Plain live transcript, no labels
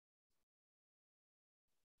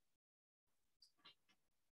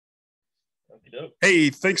Okey-doke. Hey,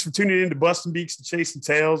 thanks for tuning in to Busting Beaks and Chasing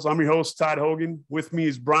Tails. I'm your host, Todd Hogan. With me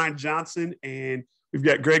is Brian Johnson, and we've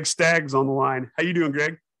got Greg Staggs on the line. How you doing,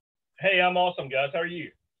 Greg? Hey, I'm awesome, guys. How are you?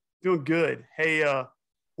 Doing good. Hey,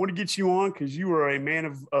 want to get you on because you are a man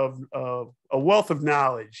of a wealth of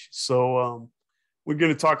knowledge. So we're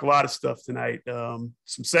going to talk a lot of stuff tonight. Some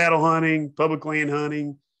saddle hunting, public land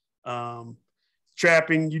hunting,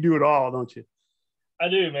 trapping. You do it all, don't you? I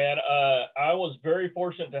do, man. I was very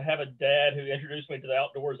fortunate to have a dad who introduced me to the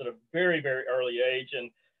outdoors at a very, very early age, and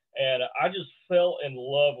I just fell in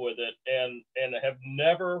love with it, and have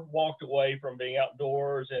never walked away from being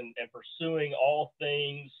outdoors and pursuing all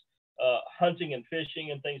things hunting and fishing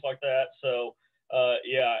and things like that. So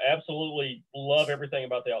yeah, absolutely love everything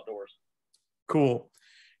about the outdoors. Cool.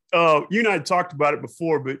 You and I had talked about it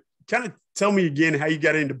before, but kind of tell me again how you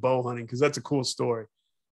got into bow hunting, because that's a cool story.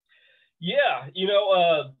 Yeah,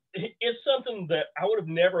 it's something that I would have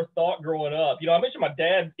never thought growing up. I mentioned my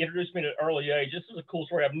dad introduced me at an early age. This is a cool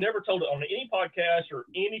story. I've never told it on any podcast or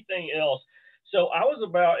anything else. So I was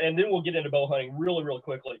about, and then we'll get into bow hunting really, really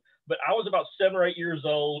quickly, but I was about 7 or 8 years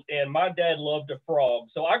old, and my dad loved to frog.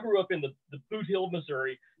 So I grew up in the Boot Hill of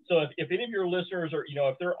Missouri. So if any of your listeners are,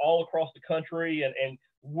 if they're all across the country, and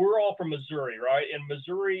we're all from Missouri, right? And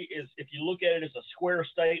Missouri is, if you look at it, as a square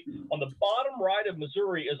state. On the bottom right of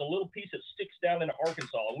Missouri is a little piece that sticks down into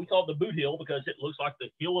Arkansas. And we call it the Boot Hill because it looks like the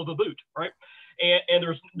heel of a boot, right? And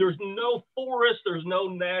there's no forest, there's no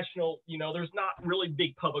national, there's not really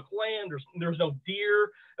big public land. There's no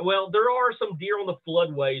deer. Well, there are some deer on the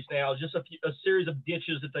floodways now, just a series of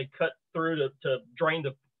ditches that they cut through to drain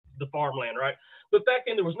the farmland, right? But back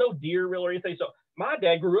then there was no deer really or anything. So my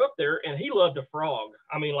dad grew up there, and he loved to frog.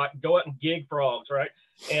 I mean, like go out and gig frogs, right?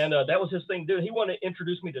 And that was his thing, dude. He wanted to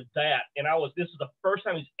introduce me to that. And this is the first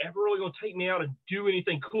time he's ever really going to take me out and do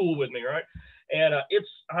anything cool with me, right? And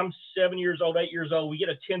I'm 7 years old, 8 years old. We get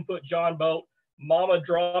a 10-foot John boat. Mama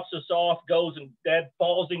drops us off, goes, and Dad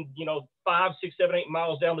falls in, 5, 6, 7, 8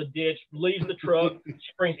 miles down the ditch, leaves the truck,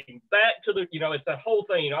 she brings him back to the, it's that whole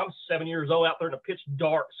thing. I'm 7 years old out there in the pitch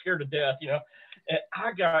dark, scared to death, And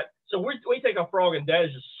so we take a frog, and Dad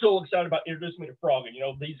is just so excited about introducing me to frogging.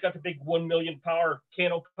 He's got the big 1 million power,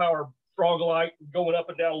 candle power frog light going up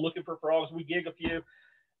and down looking for frogs. We gig a few.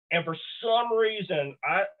 And for some reason,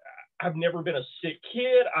 I've never been a sick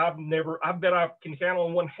kid. I bet I can count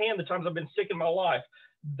on one hand the times I've been sick in my life.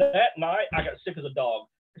 That night, I got sick as a dog.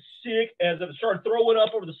 Sick as it started throwing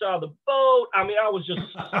up over the side of the boat. I mean, I was just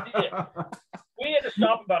sick. We had to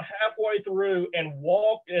stop about halfway through and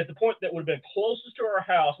walk at the point that would have been closest to our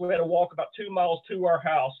house. We had to walk about 2 miles to our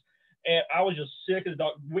house. And I was just sick as a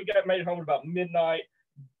dog. We made it home at about midnight,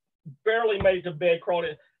 barely made it to bed, crawled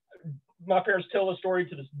in. My parents tell the story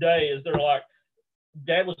to this day is they're like,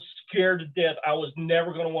 Dad was scared to death. I was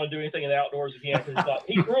never going to want to do anything in the outdoors again because he thought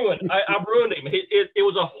he's ruined. I ruined him. It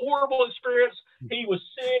was a horrible experience. He was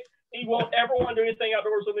sick. He won't ever want to do anything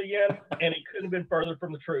outdoors with me again. And it couldn't have been further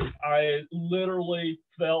from the truth. I literally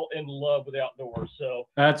fell in love with the outdoors. So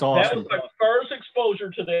that's awesome. That was my first exposure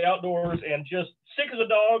to the outdoors, and just sick as a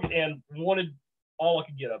dog and wanted all I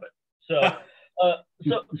could get of it. So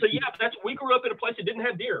yeah, we grew up in a place that didn't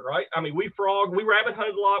have deer, right? I mean, we frogged, we rabbit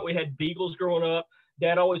hunted a lot. We had beagles growing up.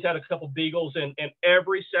 Dad always had a couple beagles, and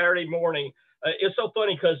every Saturday morning, it's so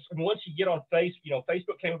funny because once you get on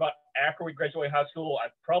Facebook came about after we graduated high school. I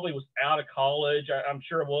probably was out of college. I'm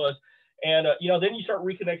sure it was. And, then you start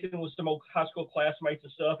reconnecting with some old high school classmates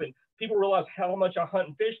and stuff, and people realize how much I hunt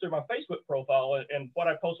and fish through my Facebook profile and what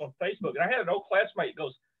I post on Facebook. And I had an old classmate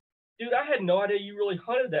goes, dude, I had no idea you really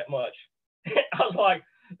hunted that much. I was like,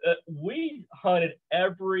 we hunted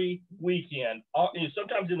every weekend,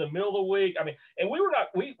 sometimes in the middle of the week. I mean, and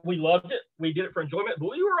we loved it. We did it for enjoyment, but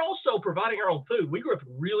we were also providing our own food. We grew up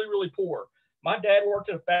really, really poor. My dad worked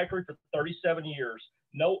at a factory for 37 years.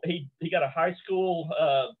 No, he got a high school,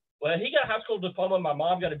 he got a high school diploma. My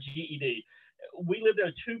mom got a GED. We lived in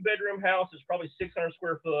a 2-bedroom house. It's probably 600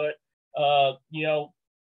 square foot.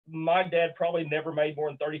 My dad probably never made more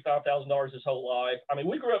than $35,000 his whole life. I mean,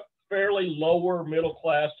 we grew up fairly lower middle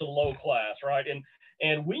class to low class, right?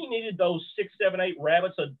 And we needed those 6, 7, 8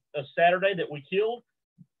 rabbits a Saturday that we killed.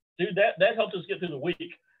 Dude, that helped us get through the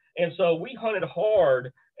week. And so we hunted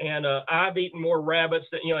hard, and I've eaten more rabbits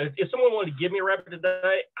than, if someone wanted to give me a rabbit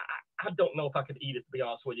today, I don't know if I could eat it, to be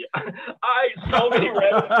honest with you. I ate so many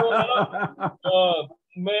rabbits growing up.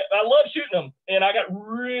 Man, I love shooting them, and I got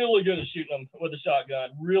really good at shooting them with a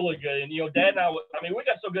shotgun, really good. And, Dad and we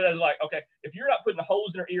got so good at it, like, okay, if you're not putting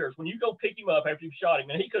holes in their ears, when you go pick him up after you've shot him,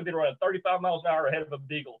 and he could have been running 35 miles an hour ahead of a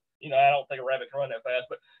beagle. I don't think a rabbit can run that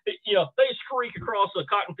fast, but, they screek across a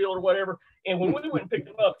cotton field or whatever. And when we went and picked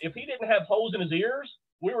him up, if he didn't have holes in his ears,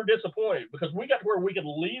 we were disappointed because we got to where we could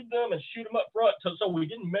leave them and shoot them up front so we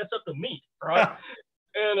didn't mess up the meat, right?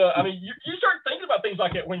 And I mean, you start thinking about things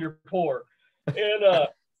like that when you're poor,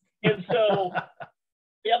 and so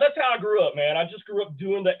yeah, that's how I grew up, man. I just grew up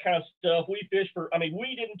doing that kind of stuff. We fished for. I mean,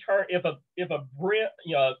 we didn't turn if a Brent,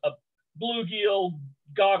 a bluegill,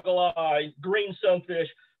 goggle eye, green sunfish,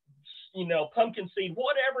 pumpkin seed,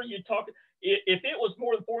 whatever you talk. If it was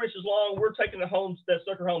more than 4 inches long, we're taking that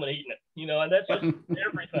sucker home and eating it, and that's just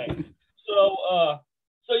everything.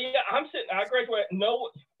 So yeah, I graduated. No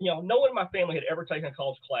one in my family had ever taken a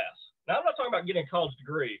college class. Now I'm not talking about getting a college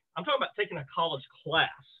degree. I'm talking about taking a college class,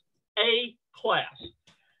 a class.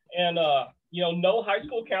 And, no high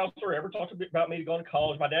school counselor ever talked about me going to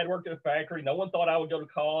college. My dad worked at a factory. No one thought I would go to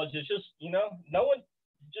college. It's just, no one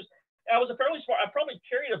just, I was a fairly smart, I probably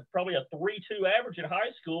carried probably a 3.2 average in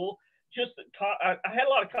high school. Just, I had a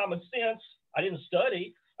lot of common sense. I didn't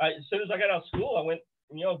study. As soon as I got out of school, I went,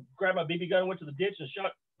 grabbed my BB gun, went to the ditch and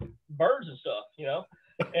shot birds and stuff,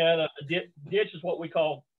 and ditch is what we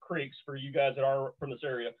call creeks for you guys that aren't from this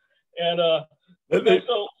area. And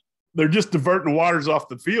so, they're just diverting waters off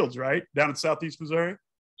the fields, right? Down in Southeast Missouri.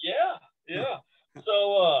 Yeah.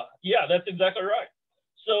 So, that's exactly right.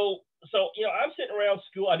 So, I'm sitting around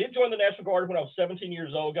school. I did join the National Guard when I was 17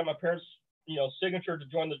 years old. Got my parents, signature to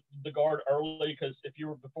join the Guard early because if you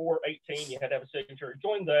were before 18, you had to have a signature.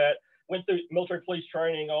 Joined that. Went through military police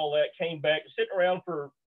training, all that. Came back, sitting around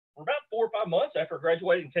for about 4 or 5 months after I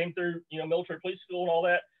graduated and came through, military police school and all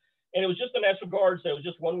that. And it was just the National Guard, so it was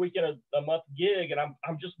just 1 weekend a month gig, and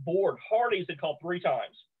I'm just bored. Hardee's had called 3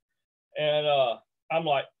 times, and I'm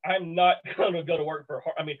like, I'm not going to go to work for.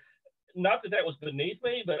 I mean, not that was beneath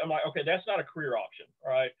me, but I'm like, okay, that's not a career option,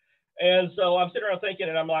 right? And so I'm sitting around thinking,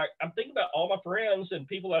 and I'm thinking about all my friends and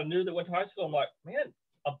people I knew that went to high school. I'm like, man,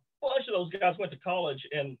 a bunch of those guys went to college,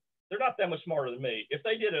 and they're not that much smarter than me. If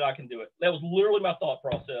they did it, I can do it. That was literally my thought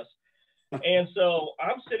process. And so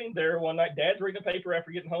I'm sitting there one night, Dad's reading a paper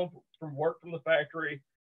after getting home from work from the factory.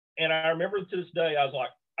 And I remember to this day, I was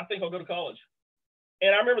like, I think I'll go to college.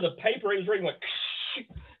 And I remember the paper he was reading went,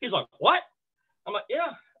 he's like, what? I'm like,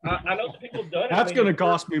 yeah, I know some people have done it. That's going to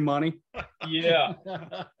cost me money. Yeah.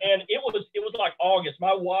 And it was like August.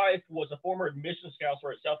 My wife was a former admissions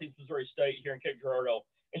counselor at Southeast Missouri State here in Cape Girardeau.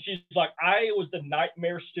 And she's like, I was the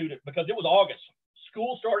nightmare student because it was August.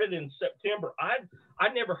 School started in September.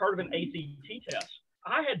 I'd never heard of an ACT test.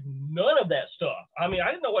 I had none of that stuff. I mean, I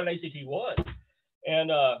didn't know what an ACT was. And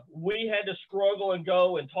we had to struggle and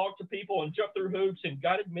go and talk to people and jump through hoops and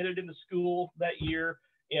got admitted into school that year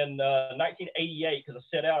in 1988 because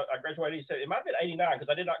I graduated, it might have been 89 because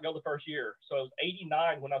I did not go the first year. So it was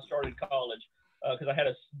 89 when I started college because I had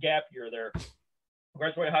a gap year there.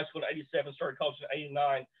 Graduated high school in 87, started college in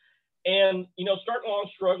 89. And, starting along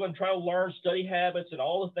struggling, trying to learn study habits and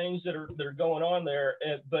all the things that are going on there.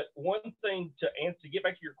 But one thing to get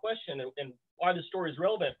back to your question and why this story is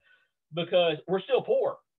relevant, because we're still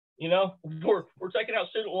poor, we're taking out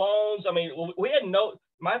student loans. I mean,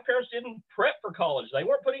 my parents didn't prep for college. They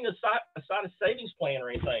weren't putting aside a savings plan or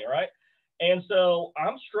anything. Right. And so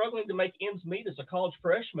I'm struggling to make ends meet as a college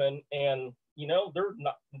freshman. And, there are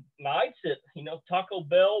nights at, Taco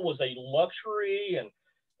Bell was a luxury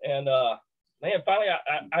and man, finally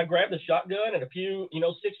I grabbed a shotgun and a few,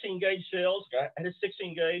 16 gauge shells. I had a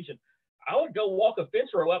 16 gauge and I would go walk a fence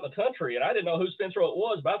row out in the country and I didn't know whose fence row it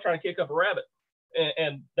was, but I was trying to kick up a rabbit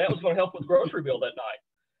and that was going to help with the grocery bill that night.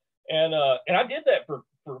 And I did that for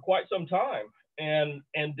quite some time. And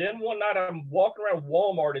then one night I'm walking around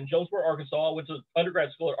Walmart in Jonesboro, Arkansas. I went to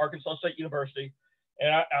undergrad school at Arkansas State University and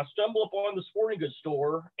I stumbled upon the sporting goods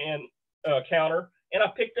store and counter. And I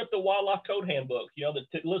picked up the Wildlife Code Handbook,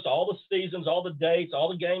 that lists all the seasons, all the dates, all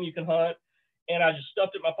the game you can hunt. And I just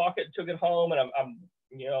stuffed it in my pocket and took it home. And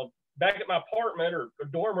I'm back at my apartment or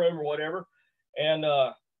dorm room or whatever. And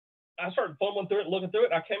I started fumbling through it, looking through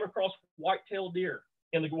it. And I came across white-tailed deer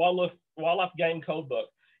in the Wildlife Game Code Book.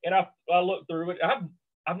 And I looked through it.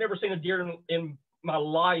 I've never seen a deer in my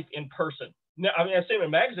life in person. Now, I mean, I've seen them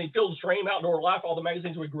in magazines, Field and Stream, Outdoor Life, all the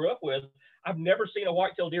magazines we grew up with. I've never seen a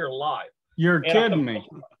white-tailed deer live. You're kidding me.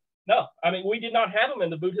 No, I mean, we did not have them in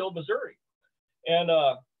the Boot Hill, Missouri. And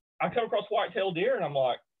I come across white-tailed deer, and I'm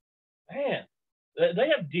like, man, they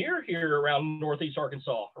have deer here around northeast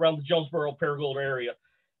Arkansas, around the Jonesboro, Paragould area.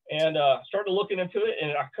 And started looking into it,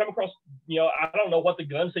 and I come across, I don't know what the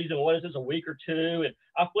gun season was, it's a week or two, and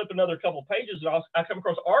I flip another couple pages, and I come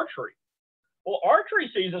across archery. Well, archery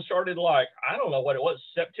season started like, I don't know what it was,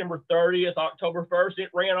 September 30th, October 1st. It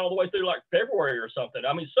ran all the way through like February or something.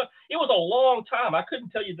 I mean, so it was a long time. I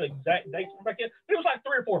couldn't tell you the exact dates back then, but it was like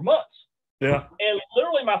 3 or 4 months. Yeah. And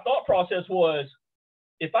literally my thought process was,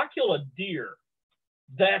 if I kill a deer,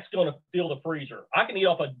 that's going to fill the freezer. I can eat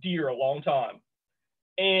off a deer a long time.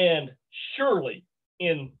 And surely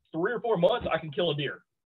in 3 or 4 months, I can kill a deer.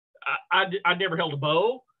 I never held a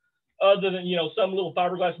bow. Other than, some little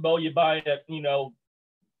fiberglass bow you buy at,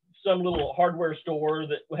 some little hardware store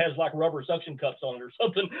that has like rubber suction cups on it or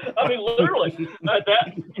something. I mean, literally. But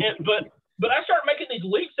I started making these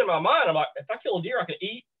leaps in my mind. I'm like, if I kill a deer, I can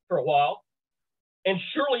eat for a while. And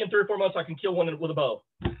surely in 3 or 4 months, I can kill one with a bow.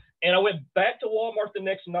 And I went back to Walmart the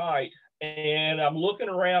next night, and I'm looking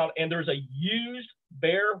around, and there's a used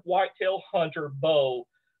bear whitetail hunter bow.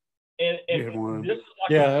 And this is like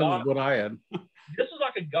that was what I had. This is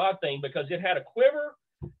like a God thing because it had a quiver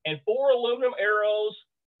and 4 aluminum arrows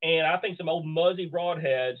and I think some old Muzzy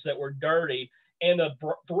broadheads that were dirty and a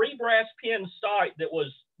 3 brass pin sight that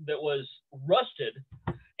was rusted.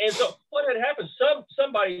 And so what had happened?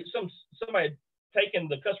 Somebody had taken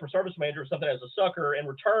the customer service manager or something as a sucker and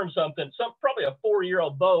returned something, probably a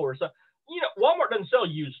 4-year-old bow or something. Walmart doesn't sell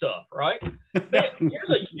used stuff, right? But here's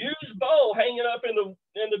a used bow hanging up in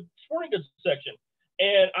the sporting goods section.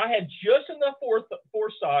 And I had just enough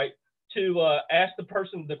foresight to ask the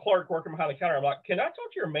clerk working behind the counter, I'm like, can I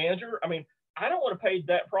talk to your manager? I mean, I don't want to pay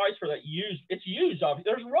that price for that used. It's used,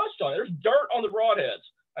 obviously. There's rust on it. There's dirt on the broadheads.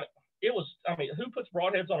 Who puts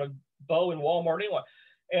broadheads on a bow in Walmart anyway?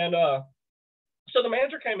 And so the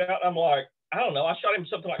manager came out, and I'm like, I don't know. I shot him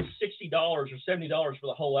something like $60 or $70 for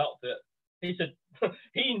the whole outfit. He said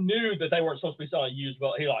he knew that they weren't supposed to be selling used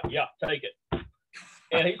bow. He's like, yeah, take it.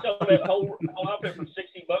 And he sold that whole outfit for $60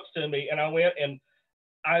 to me. And I went and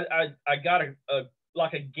I got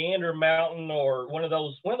a Gander Mountain or one of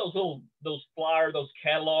those those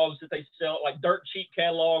catalogs that they sell, like dirt cheap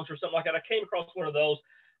catalogs or something like that. I came across one of those.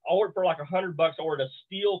 I ordered for like $100. I ordered a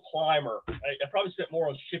steel climber. I probably spent more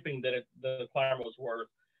on shipping than the climber was worth.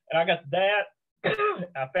 And I got that.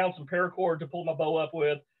 I found some paracord to pull my bow up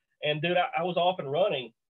with. And dude, I was off and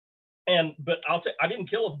running. But I didn't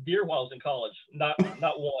kill a deer while I was in college. Not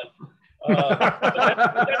one.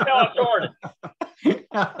 That's how I started.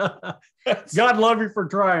 God love you for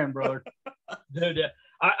trying, brother. Dude,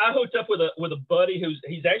 I hooked up with a buddy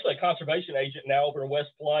he's actually a conservation agent now over in West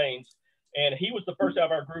Plains, and he was the first out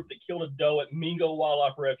of our group that killed a doe at Mingo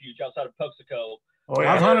Wildlife Refuge outside of Puxico. Oh,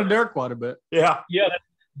 yeah. I've hunted there quite a bit. Yeah. Yeah,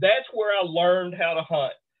 that's where I learned how to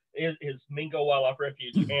hunt. Is Mingo Wildlife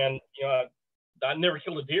Refuge, and I never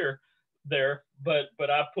killed a deer there, but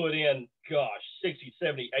I put in 60,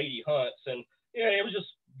 70, 80 hunts, and it was just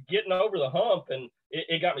getting over the hump, and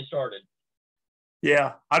it got me started.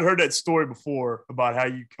 Yeah, I'd heard that story before about how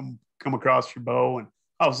you come across your bow, and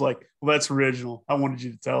I was like, well, that's original. I wanted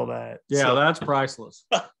you to tell that. Yeah, that's priceless.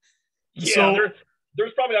 Yeah, so,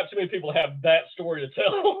 there's probably not too many people that have that story to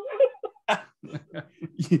tell.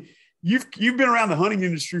 You've been around the hunting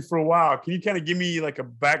industry for a while. Can you kind of give me like a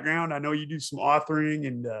background? I know you do some authoring,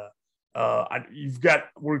 and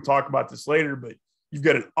we'll talk about this later, but you've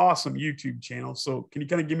got an awesome YouTube channel. So can you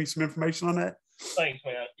kind of give me some information on that? Thanks,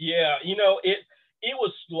 man. Yeah, it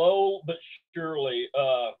was slow but surely.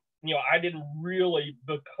 I didn't really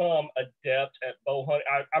become adept at bow hunting.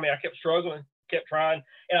 I kept struggling, kept trying,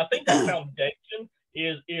 and I think the foundation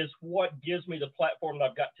is what gives me the platform that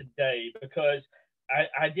I've got today, because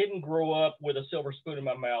I didn't grow up with a silver spoon in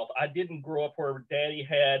my mouth. I didn't grow up where Daddy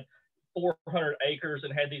had 400 acres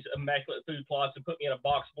and had these immaculate food plots and put me in a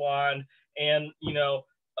box blind, and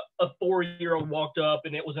a 4-year-old walked up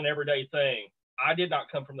and it was an everyday thing. I did not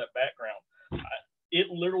come from that background. It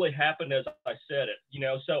literally happened as I said it.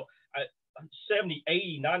 So 70,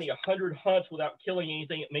 80, 90, 100 hunts without killing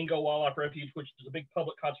anything at Mingo Wildlife Refuge, which is a big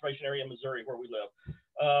public conservation area in Missouri where we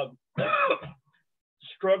live.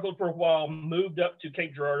 Struggled for a while, moved up to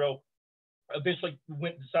Cape Girardeau, eventually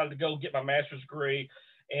decided to go get my master's degree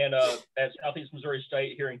and at Southeast Missouri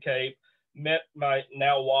State here in Cape. Met my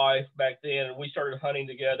now wife back then, and we started hunting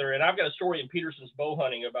together. And I've got a story in Peterson's bow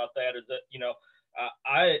hunting about that. Is that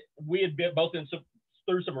we had been both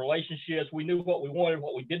through some relationships. We knew what we wanted,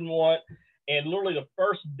 what we didn't want, and literally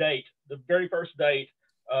the very first date,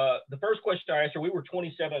 the first question I asked her, we were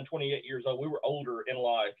 27 and 28 years old. We were older in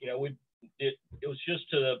life. It was just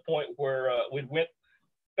to the point where we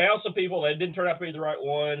found some people that didn't turn out to be the right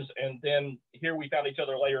ones, and then here we found each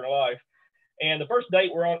other later in life. And the first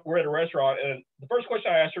date, we're at a restaurant, and the first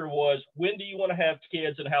question I asked her was, when do you want to have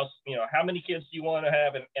kids, and how many kids do you want to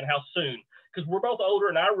have, and how soon? Because we're both older,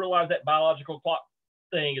 and I realized that biological clock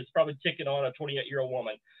thing is probably ticking on a 28-year-old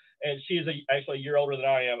woman. And she is actually a year older than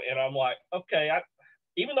I am. And I'm like, okay,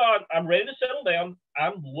 even though I'm ready to settle down,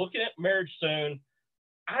 I'm looking at marriage soon.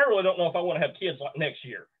 I really don't know if I want to have kids like next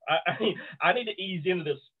year. I need to ease into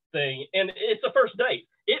this thing. And it's a first date.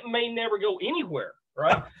 It may never go anywhere,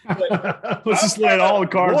 right? But let's just lay all the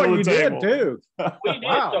cards on the table. Did too. We did.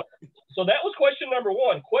 Wow. So that was question number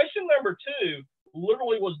one. Question number two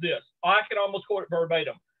literally was this. I can almost quote it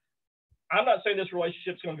verbatim. I'm not saying this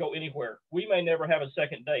relationship's going to go anywhere. We may never have a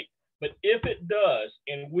second date. But if it does,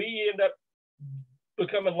 and we end up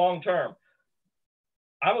becoming long-term,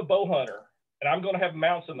 I'm a bow hunter, and I'm going to have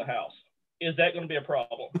mounts in the house. Is that going to be a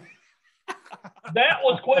problem? That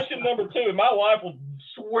was question number two. And my wife will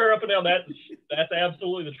swear up and down that's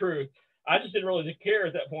absolutely the truth. I just didn't really care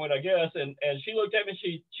at that point, I guess. And she looked at me,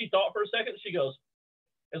 she thought for a second, she goes,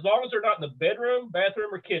 as long as they're not in the bedroom,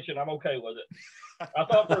 bathroom, or kitchen, I'm okay with it. I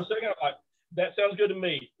thought for a second, I'm like, that sounds good to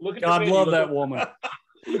me. Look at God love that woman.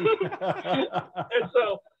 And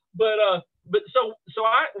so,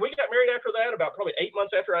 we got married after that, about probably 8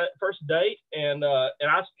 months after our first date, and I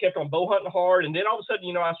kept on bow hunting hard, and then all of a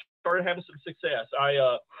sudden, I started having some success.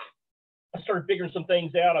 I started figuring some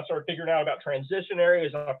things out. I started figuring out about transition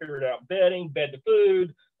areas. I figured out bedding, bed to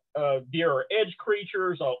food, deer are edge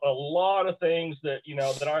creatures, a lot of things that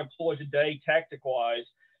that I employ today, tactic wise.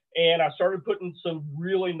 And I started putting some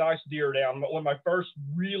really nice deer down. One of my first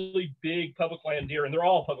really big public land deer, and they're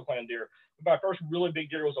all public land deer. My first really big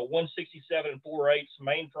deer was a 167 4/8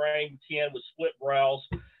 mainframe 10 with split brows.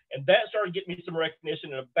 And that started getting me some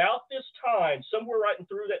recognition. And about this time, somewhere right in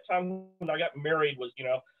through that time when I got married was,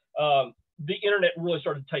 the internet really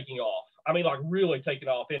started taking off. I mean, like really taking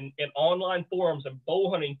off in online forums and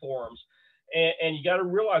bow hunting forums. And you got to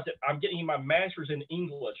realize that I'm getting my master's in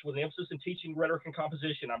English with an emphasis in teaching rhetoric and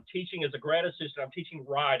composition. I'm teaching as a grad assistant. I'm teaching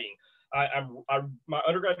writing. My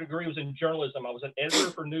undergraduate degree was in journalism. I was an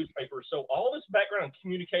editor for newspapers. So all this background in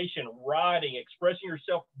communication, writing, expressing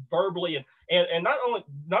yourself verbally, and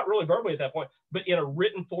not really verbally at that point, but in a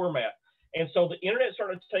written format. And so the internet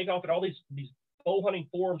started to take off, and all these bow hunting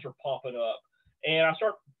forums are popping up. And I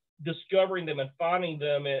start discovering them and finding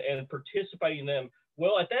them and participating in them.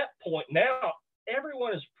 Well, at that point now,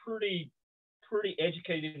 everyone is pretty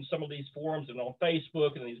educated in some of these forums and on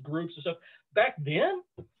Facebook and these groups and stuff. Back then,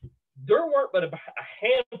 there weren't but a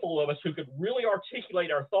handful of us who could really articulate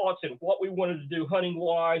our thoughts and what we wanted to do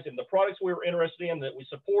hunting-wise and the products we were interested in, that we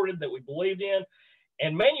supported, that we believed in.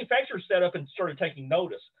 And manufacturers set up and started taking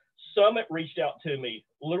notice. Summit reached out to me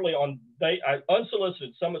literally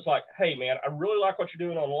unsolicited. Summit's like, hey, man, I really like what you're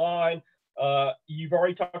doing online. You've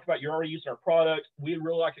already talked about you're already using our product. We'd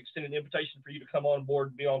really like to extend an invitation for you to come on board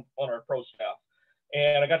and be on our pro staff.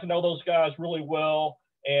 And I got to know those guys really well,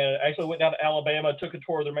 and actually went down to Alabama, took a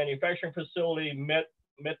tour of their manufacturing facility, met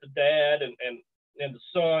the dad and the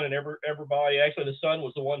son and everybody. Actually, the son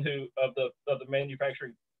was the one who of the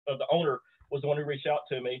manufacturing of the owner was the one who reached out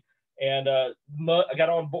to me. And I got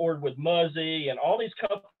on board with Muzzy and all these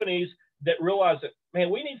companies that realized that,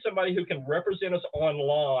 man, we need somebody who can represent us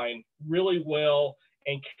online really well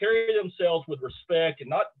and carry themselves with respect and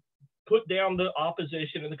not put down the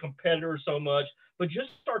opposition and the competitors so much, but just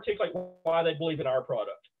articulate why they believe in our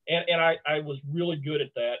product. And I was really good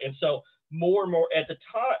at that. And so more and more at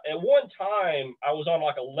one time, I was on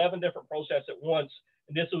like 11 different pro staffs at once.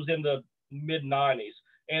 And this was in the mid 90s.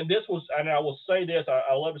 And this was, and I will say this,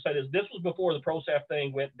 I love to say this was before the pro staff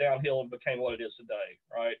thing went downhill and became what it is today,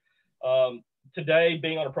 right? Today,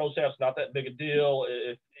 being on a pro staff is not that big a deal.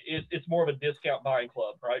 It's more of a discount buying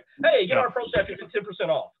club, right? Hey, get on a pro staff, you get 10%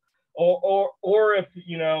 off. Or if,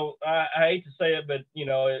 I hate to say it, but,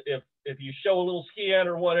 if you show a little skin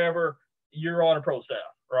or whatever, you're on a pro staff,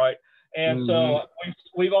 right? And so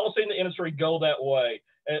we've all seen the industry go that way.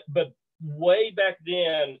 But way back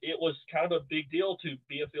then, it was kind of a big deal to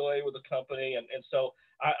be affiliated with a company. And so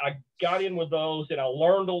I got in with those, and I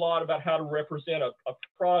learned a lot about how to represent a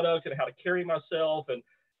product and how to carry myself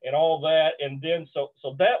and all that. And then, so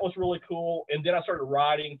that was really cool. And then I started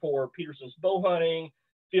writing for Peterson's Bow Hunting.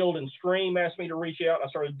 Field and Stream asked me to reach out. I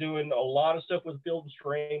started doing a lot of stuff with Field and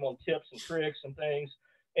Stream on tips and tricks and things.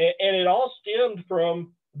 And it all stemmed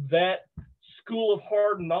from that school of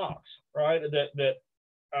hard knocks, right? That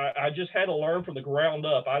I just had to learn from the ground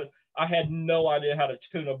up. I had no idea how to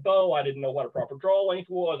tune a bow. I didn't know what a proper draw length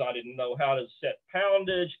was. I didn't know how to set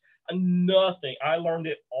poundage. Nothing. I learned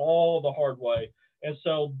it all the hard way. And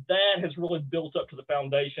so that has really built up to the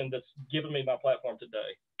foundation that's given me my platform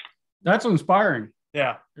today. That's inspiring.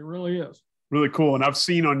 Yeah, it really is. Really cool. And I've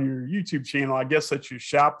seen on your YouTube channel, I guess at your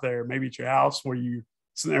shop there, maybe at your house where you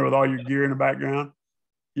sitting there with all your gear in the background.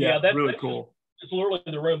 Yeah, that's really cool. It's literally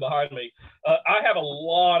the room behind me. I have a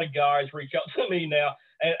lot of guys reach out to me now,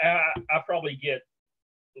 and I probably get,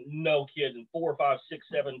 no kidding, 4, 5, 6,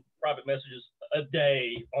 7 private messages a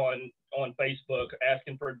day on Facebook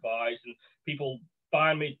asking for advice, and people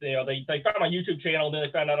find me, they find my YouTube channel, and then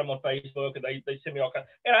they find out I'm on Facebook, and they send me all kinds,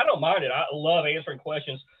 and I don't mind it. I love answering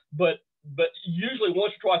questions, but usually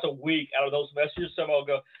once or twice a week out of those messages, someone will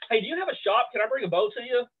go, "Hey, do you have a shop? Can I bring a bow to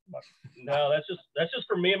you?" I'm like, no, that's just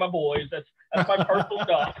for me and my boys. That's my personal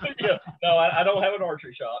shop. Yeah, no, I don't have an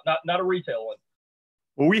archery shop, not a retail one.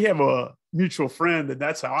 Well, we have a mutual friend, and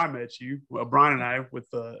that's how I met you, Brian and I, with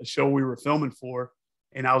a show we were filming for.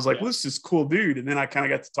 And I was like, well, this is a cool dude. And then I kind of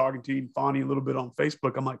got to talking to you and Fonny a little bit on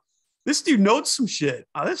Facebook. I'm like, this dude knows some shit.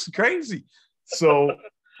 Oh, this is crazy. So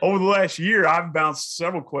over the last year, I've bounced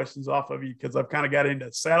several questions off of you because I've kind of got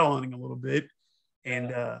into saddle hunting a little bit.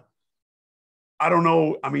 And I don't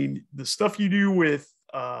know. I mean, the stuff you do with,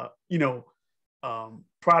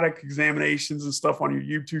 product examinations and stuff on your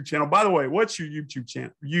YouTube channel. By the way, what's your YouTube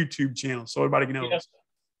channel? So everybody can know. Yes.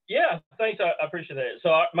 Yeah, thanks. I appreciate that.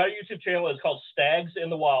 So my YouTube channel is called Staggs in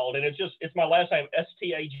the Wild, and it's my last name,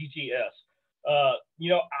 Staggs. I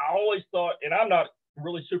always thought, and I'm not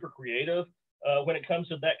really super creative when it comes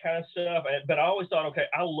to that kind of stuff, but I always thought, okay,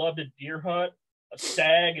 I love to deer hunt. A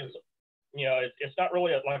stag is, it's not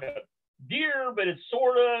really like a deer, but it's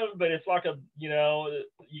sort of, but it's like you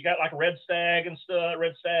got like red stags,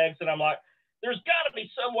 and I'm like, there's got to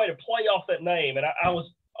be some way to play off that name, and I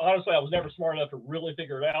was never smart enough to really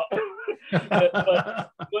figure it out.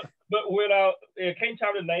 but when it came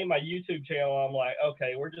time to name my YouTube channel, I'm like,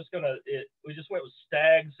 okay, we just went with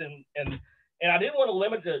Staggs, and I didn't want to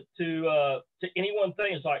limit it to any one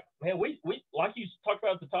thing. It's like, man, we like you talked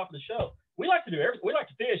about at the top of the show, we like to do everything. We like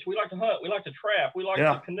to fish, we like to hunt, we like to trap, we like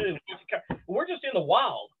to canoe. We're just in the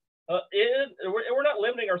wild. We're not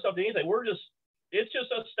limiting ourselves to anything. It's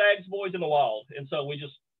just us Staggs boys in the wild, and so we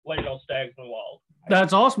just laid it on Staggs in the Wild.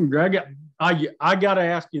 That's awesome, Greg. I got to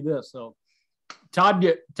ask you this. So Todd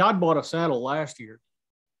bought a saddle last year.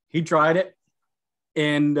 He tried it,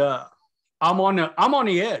 and I'm on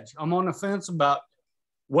the edge. I'm on the fence about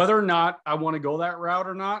whether or not I want to go that route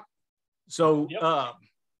or not. So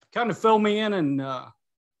kind of fill me in and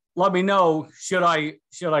let me know, should I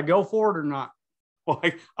go for it or not? Well,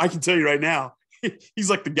 I can tell you right now, he's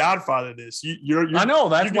like the godfather of this. I know,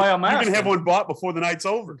 that's why I'm asking. You can have one bought before the night's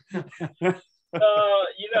over. You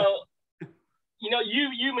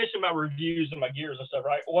mentioned my reviews and my gears and stuff,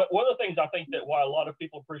 right? One of the things I think that why a lot of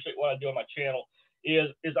people appreciate what I do on my channel is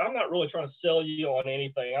I'm not really trying to sell you on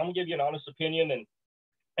anything. I'm gonna give you an honest opinion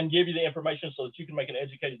and give you the information so that you can make an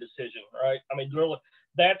educated decision, right? I mean, literally,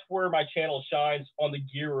 that's where my channel shines, on the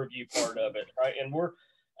gear review part of it, right? And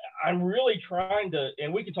I'm really trying to,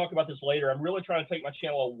 and we can talk about this later, I'm really trying to take my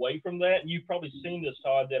channel away from that. And you've probably seen this,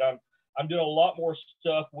 Todd, that I'm doing a lot more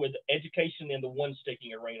stuff with education in the one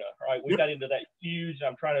sticking arena, right? We got into that huge.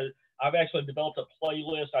 I've actually developed a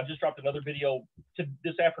playlist. I just dropped another video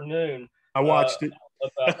this afternoon. I watched it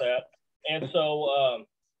about that. And so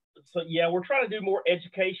yeah, we're trying to do more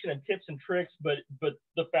education and tips and tricks, but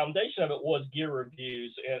the foundation of it was gear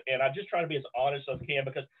reviews. And I just try to be as honest as I can,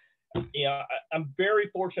 because I'm very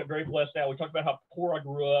fortunate, very blessed now. We talked about how poor I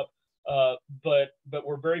grew up. But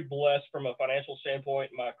we're very blessed from a financial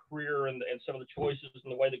standpoint, my career and some of the choices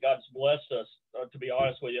and the way that God's blessed us, to be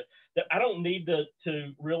honest with you, that I don't need to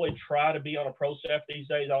really try to be on a pro staff these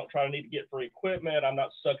days. I don't try to need to get free equipment. I'm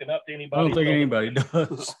not sucking up to anybody. I don't think anybody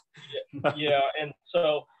does. Yeah. And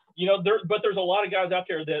so, but there's a lot of guys out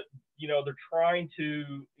there that, they're trying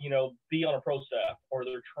to, be on a pro staff, or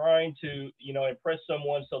they're trying to, impress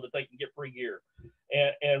someone so that they can get free gear.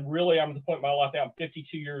 And really, I'm at the point in my life now, I'm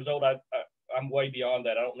 52 years old. I'm way beyond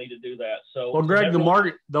that. I don't need to do that. So, well, Greg,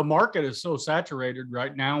 the market is so saturated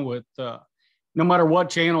right now with no matter what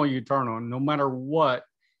channel you turn on, no matter what,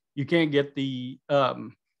 you can't get the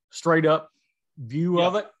straight up view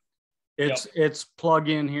of it. It's plug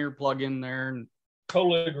in here, plug in there. And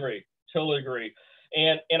totally agree.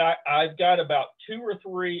 And I've got about 2 or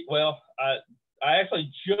 3. Well, I actually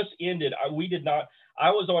just ended. I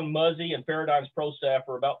was on Muzzy and Paradigm's pro staff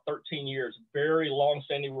for about 13 years. Very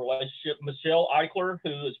long-standing relationship. Michelle Eichler,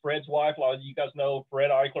 who is Fred's wife. A lot of you guys know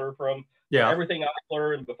Fred Eichler from Everything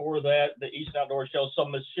Eichler, and before that, the East Outdoor Show. So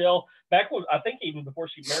Michelle, back when, I think even before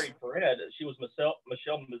she married Fred, she was Michelle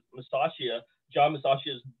Masaccia, John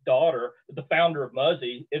Masaccia's daughter, the founder of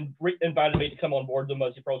Muzzy, and invited me to come on board the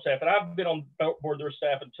Muzzy pro staff. And I've been on board their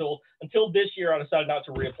staff until this year. I decided not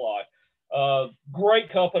to reapply.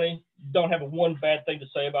 Great company. Don't have one bad thing to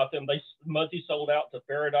say about them. They multi-sold out to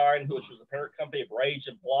Paradigm, which was a parent company of Rage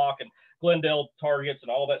and Block and Glendale Targets and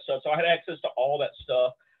all that stuff. So I had access to all that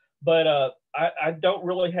stuff. But I don't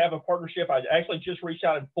really have a partnership. I actually just reached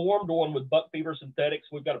out and formed one with Buck Fever Synthetics.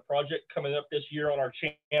 We've got a project coming up this year on our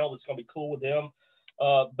channel that's going to be cool with them.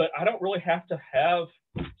 But I don't really have to have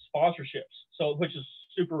sponsorships, so which is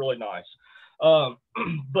super really nice.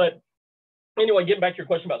 But anyway, getting back to your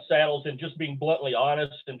question about saddles and just being bluntly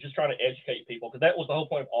honest and just trying to educate people, because that was the whole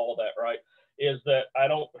point of all of that, right? Is that I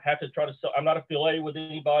don't have to try to sell. I'm not affiliated with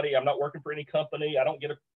anybody. I'm not working for any company. I don't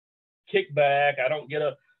get a kickback. I don't get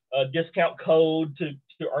a discount code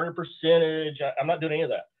to earn a percentage. I'm not doing any of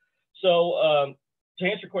that. So to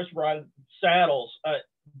answer your question, Brian, saddles,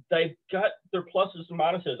 they've got their pluses and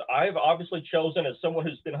minuses. I've obviously chosen, as someone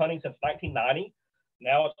who's been hunting since 1990,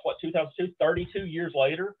 now it's what, 2002, 32 years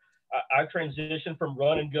later, I've transitioned from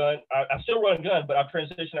run and gun. I still run and gun, but I've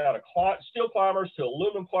transitioned out of steel climbers to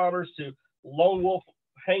aluminum climbers to lone wolf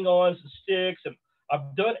hang-ons and sticks, and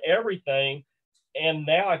I've done everything. And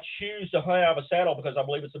now I choose to hunt out of a saddle because I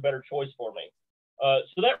believe it's a better choice for me.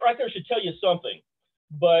 So that right there should tell you something.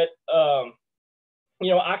 But you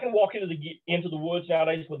know, I can walk into the woods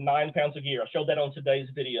nowadays with 9 pounds of gear. I showed that on today's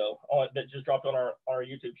video that just dropped on our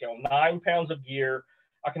YouTube channel. 9 pounds of gear.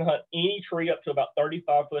 I can hunt any tree up to about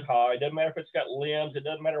 35 foot high. It doesn't matter if it's got limbs. It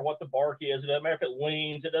doesn't matter what the bark is. It doesn't matter if it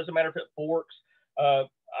leans. It doesn't matter if it forks.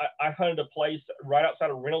 I hunted a place right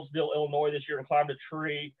outside of Reynoldsville, Illinois this year and climbed a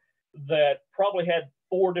tree that probably had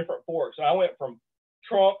 4 different forks. And I went from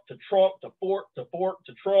trunk to fork to fork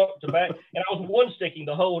to trunk to back. And I was one sticking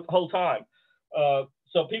the whole time.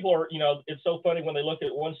 So people are, you know, it's so funny when they look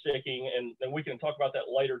at one sticking, and we can talk about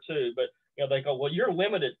that later too, but you know, they go, well, you're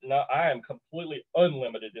limited. No, I am completely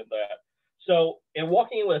unlimited in that. So in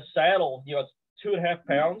walking in with a saddle, you know, it's 2.5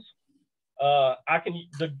 pounds.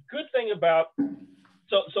 The good thing about,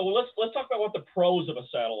 so let's talk about what the pros of a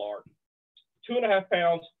saddle are. 2.5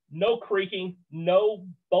 pounds, no creaking, no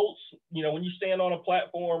bolts. You know, when you stand on a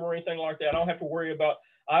platform or anything like that, I don't have to worry about,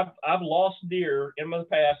 I've lost deer in the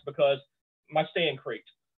past because my stand creaked,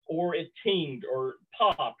 or it tinged, or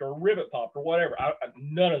popped, or rivet popped, or whatever.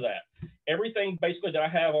 None of that. Everything basically that I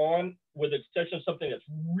have on, with the exception of something that's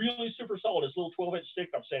really super solid, this little 12-inch stick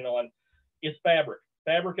I'm standing on, is fabric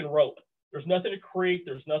and rope. There's nothing to creak.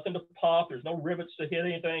 There's nothing to pop. There's no rivets to hit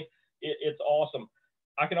anything. It's awesome.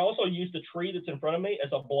 I can also use the tree that's in front of me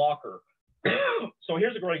as a blocker. So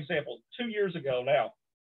here's a great example. 2 years ago now,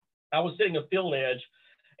 I was sitting a field edge.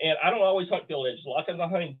 And I don't always hunt field edges. A lot of times I'm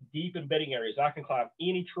hunting deep in bedding areas. I can climb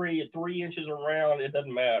any tree at 3 inches around. It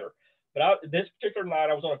doesn't matter. But this particular night,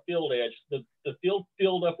 I was on a field edge. The field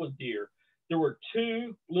filled up with deer. There were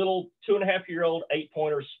 2 little 2.5-year-old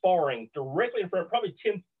 8-pointers sparring directly in front, probably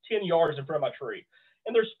 10 yards in front of my tree.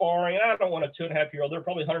 And they're sparring. And I don't want a 2.5-year-old. They're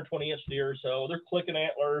probably 120-inch deer. So they're clicking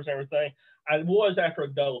antlers and everything. I was after a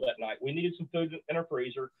doe that night. We needed some food in our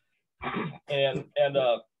freezer.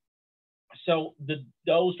 So the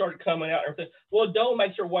doe started coming out and everything. Well, a doe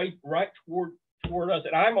makes her way right toward us,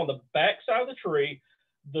 and I'm on the back side of the tree.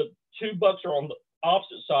 The 2 bucks are on the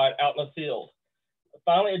opposite side out in the field.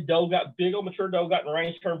 Finally, a doe got, big old mature doe got in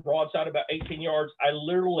range, turned broadside about 18 yards. I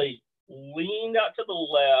literally leaned out to the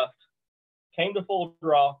left, came to full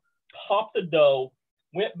draw, popped the doe,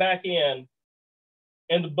 went back in,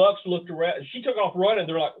 and the bucks looked around. She took off running.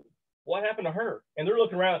 They're like, what happened to her? And they're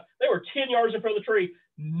looking around. They were 10 yards in front of the tree.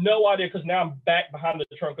 No idea, because now I'm back behind the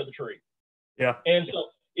trunk of the tree. Yeah. And so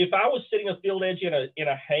if I was sitting a field edge in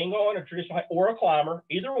a hang-on, a traditional, or a climber,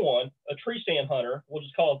 either one, a tree stand hunter, we'll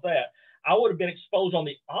just call it that, I would have been exposed on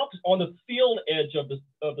the field edge of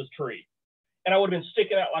the tree. And I would have been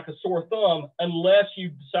sticking out like a sore thumb unless you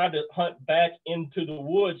decide to hunt back into the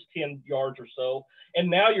woods 10 yards or so.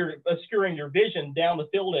 And now you're obscuring your vision down the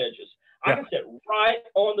field edges. Yeah. I can sit right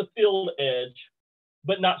on the field edge,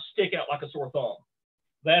 but not stick out like a sore thumb.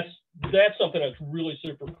 That's something that's really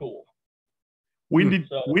super cool. When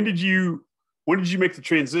did you make the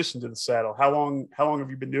transition to the saddle? How long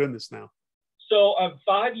have you been doing this now? So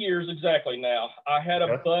 5 years exactly now. I had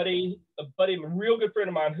a buddy, a real good friend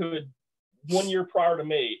of mine who had 1 year prior to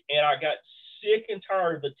me, and I got sick and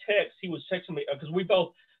tired of the text he was texting me, because we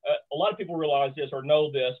both, a lot of people realize this or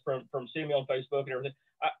know this from seeing me on Facebook and everything.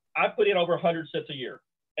 I put in over 100 sits a year.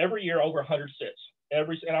 Every year, over 100 sits.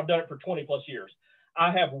 And I've done it for 20 plus years. I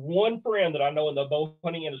have one friend that I know in the bow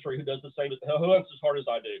hunting industry who does the same, who hunts as hard as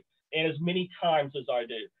I do, and as many times as I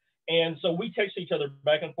do. And so we text each other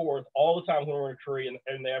back and forth all the time when we're in a tree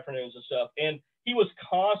in the afternoons and stuff. And he was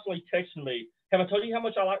constantly texting me, have I told you how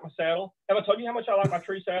much I like my saddle? Have I told you how much I like my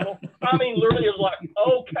tree saddle? I mean, literally, it was like,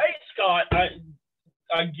 okay, Scott,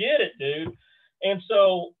 I get it, dude. And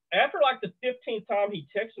so after like the 15th time he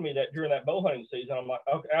texted me that during that bow hunting season, I'm like,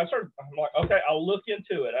 okay, I'm like, okay, I'll look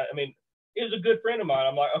into it. I mean, he was a good friend of mine.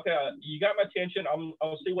 I'm like, okay, you got my attention.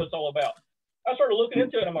 I'll see what it's all about. I started looking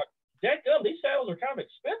into it. I'm like, dadgum, these saddles are kind of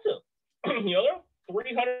expensive. You know, they're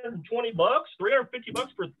 $320,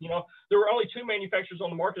 $350 for, you know, there were only 2 manufacturers on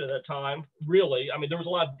the market at that time, really. I mean, there was a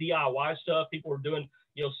lot of DIY stuff. People were doing,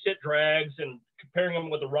 you know, sit drags and comparing them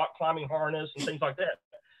with a rock climbing harness and things like that.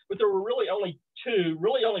 But there were really only 2,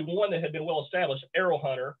 really only one that had been well established, Arrow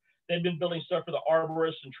Hunter. They'd been building stuff for the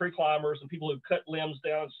arborists and tree climbers and people who cut limbs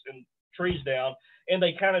down and trees down. And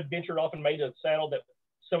they kind of ventured off and made a saddle that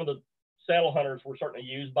some of the saddle hunters were starting to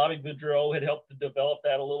use. Bobby Boudreaux had helped to develop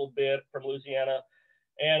that a little bit from Louisiana.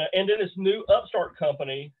 And then this new upstart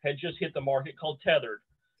company had just hit the market called Tethered.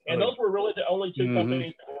 And those were really the only 2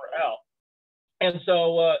 companies that were out. And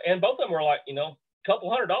so, and both of them were like, you know, a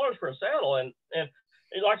couple $100 for a saddle. And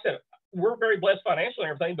like I said, we're very blessed financially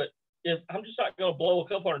and everything, but if I'm just not going to blow a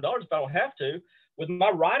couple $100 if I don't have to, with my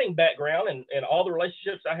riding background and all the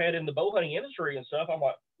relationships I had in the bow hunting industry and stuff, I'm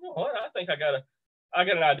like, you know what? I think I got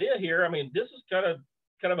an idea here. I mean, this is kind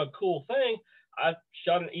of a cool thing. I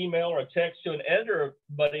shot an email or a text to an editor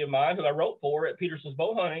buddy of mine who I wrote for at Peterson's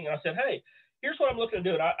Bow Hunting, and I said, hey, here's what I'm looking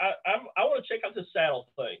to do. I want to check out this saddle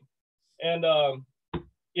thing, and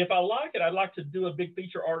if I like it, I'd like to do a big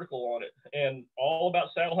feature article on it and all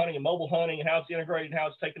about saddle hunting and mobile hunting and how it's integrated, how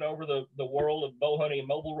it's taken over the world of bow hunting and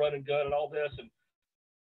mobile run and gun and all this. And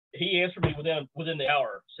he answered me within the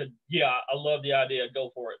hour, said, yeah, I love the idea.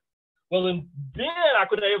 Go for it. Well, then I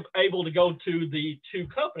could have able to go to the 2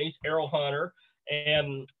 companies, Arrow Hunter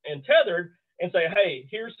and Tethered, and say, hey,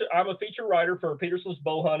 I'm a feature writer for Peterson's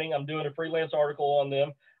Bow Hunting. I'm doing a freelance article on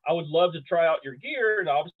them. I would love to try out your gear. And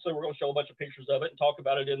obviously we're going to show a bunch of pictures of it and talk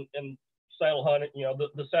about it in saddle hunting, you know,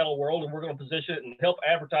 the saddle world. And we're going to position it and help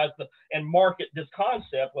advertise and market this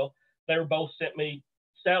concept. Well, they were both sent me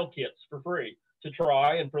saddle kits for free to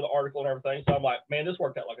try and for the article and everything. So I'm like, man, this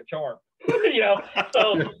worked out like a charm, you know?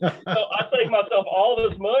 So I saved myself all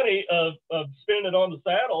this money of spending it on the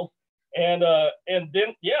saddles. And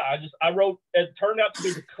then, yeah, I wrote, it turned out to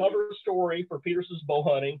be the cover story for Peterson's Bow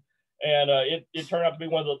Hunting. And it turned out to be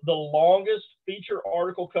one of the longest feature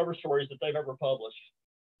article cover stories that they've ever published.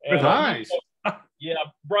 And, nice. Yeah,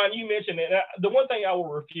 Brian, you mentioned it. The one thing I will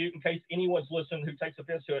refute, in case anyone's listening who takes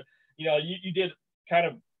offense to it, you know, you did kind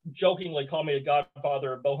of jokingly call me a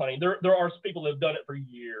godfather of bow hunting. There are people that have done it for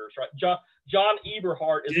years, right? John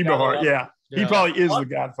Eberhart is yeah. He probably is the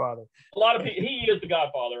godfather. A lot of people, he is the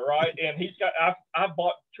godfather, right? And he's got, I've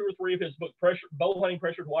bought 2 or 3 of his books, Bow Hunting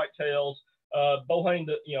Pressured Whitetails, Bow Hunting,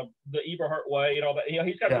 the Eberhart Way, and all that. You know,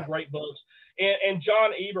 he's got some great books. And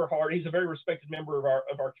John Eberhart, he's a very respected member of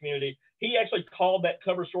our community. He actually called that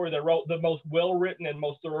cover story that I wrote the most well-written and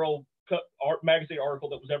most thorough magazine article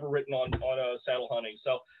that was ever written on saddle hunting.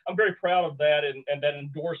 So I'm very proud of that and that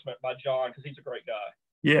endorsement by John, because he's a great guy.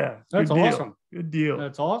 Yeah, that's awesome. Good deal.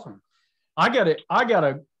 That's awesome. I got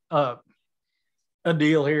a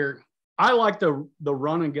deal here. I like the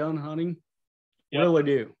run and gun hunting. Yep. Really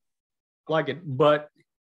do like it. But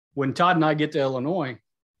when Todd and I get to Illinois,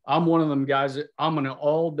 I'm one of them guys that I'm an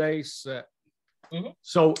all day set. Mm-hmm.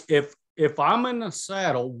 So if I'm in the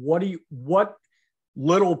saddle, what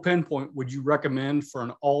little pinpoint would you recommend for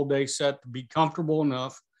an all day set to be comfortable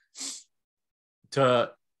enough to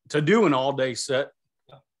do an all day set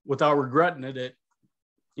without regretting it at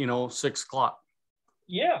 6 o'clock?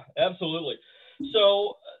 Yeah, absolutely.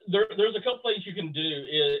 So there's a couple things you can do.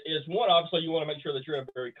 Is one, obviously, you want to make sure that you're in a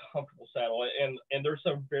very comfortable saddle, and there's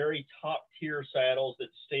some very top tier saddles that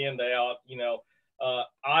stand out.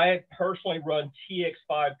 I personally run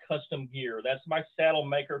TX5 custom gear. That's my saddle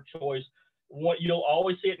maker choice. You'll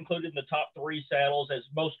always see it included in the top 3 saddles as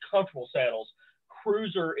most comfortable saddles.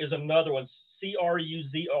 Cruiser is another one.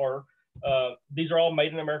 CRUZR. These are all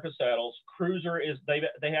made in America saddles. Cruiser is they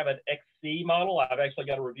have an XC model. I've actually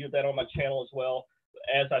got a review of that on my channel as well,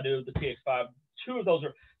 as I do the TX5. 2 of those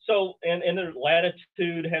are so, and there's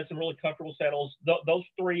Latitude has some really comfortable saddles. Those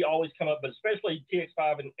 3 always come up, but especially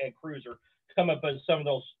TX5 and Cruiser come up as some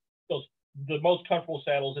of the most comfortable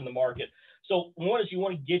saddles in the market. So one is you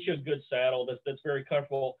want to get you a good saddle that's very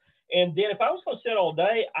comfortable. And then if I was going to sit all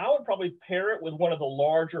day, I would probably pair it with one of the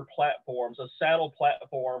larger platforms, a saddle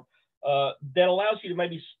platform that allows you to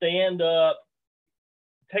maybe stand up,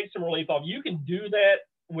 take some relief off. You can do that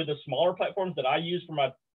with the smaller platforms that I use for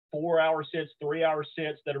my 4-hour sits, 3-hour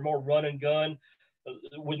sits that are more run and gun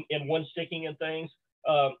in one sticking and things.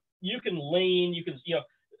 You can lean,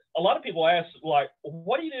 a a lot of people ask, like,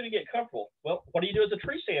 what do you do to get comfortable? Well, what do you do as a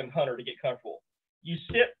tree stand hunter to get comfortable? You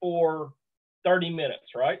sit for 30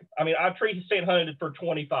 minutes, right? I mean, I've tree stand hunted for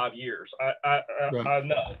 25 years. I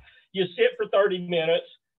know. You sit for 30 minutes,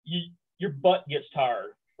 your butt gets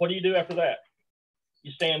tired. What do you do after that?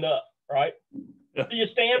 You stand up, right? So you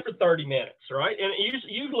stand for 30 minutes, right? And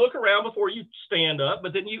you look around before you stand up,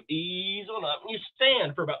 but then you ease on up and you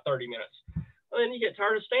stand for about 30 minutes. And then you get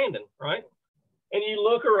tired of standing, right? And you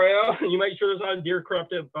look around and you make sure there's not a deer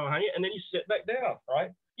crept up behind you, and then you sit back down,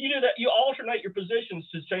 right? You do that. You alternate your positions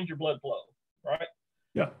to change your blood flow, right?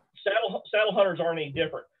 Yeah. Saddle hunters aren't any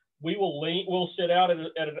different. We'll sit out at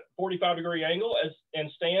a 45-degree angle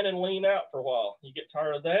and stand and lean out for a while. You get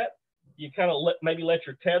tired of that. You kind of maybe let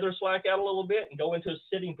your tether slack out a little bit and go into a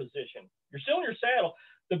sitting position. You're still in your saddle.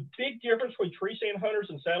 The big difference between tree stand hunters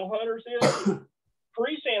and saddle hunters is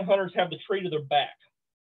tree stand hunters have the tree to their back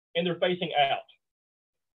and they're facing out.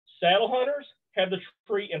 Saddle hunters have the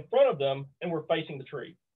tree in front of them and we're facing the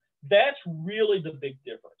tree. That's really the big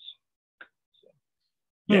difference. So,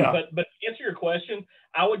 yeah. But to answer your question,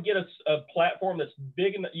 I would get a platform that's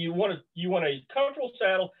big enough. You want a comfortable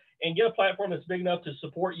saddle and get a platform that's big enough to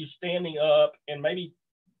support you standing up and maybe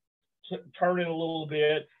turning a little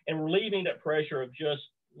bit and relieving that pressure of just,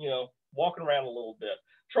 walking around a little bit.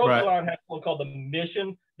 Trophy line has one called the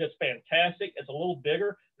Mission that's fantastic. It's a little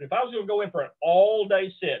bigger. But if I was going to go in for an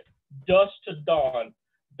all-day sit, dusk to dawn,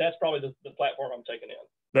 that's probably the platform I'm taking in.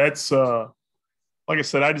 That's like I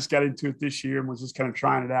said, I just got into it this year and was just kind of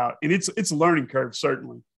trying it out. And it's a learning curve,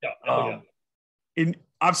 certainly. Yeah. And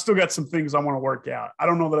I've still got some things I want to work out. I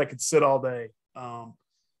don't know that I could sit all day.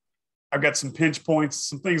 I've got some pinch points,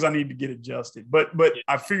 some things I need to get adjusted. But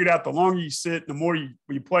I figured out the longer you sit, the more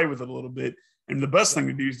you play with it a little bit. And the best thing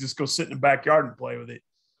to do is just go sit in the backyard and play with it.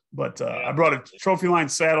 But I brought a trophy line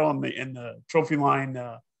saddle and the trophy line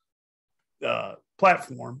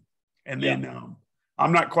platform. And then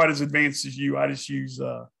I'm not quite as advanced as you. I just use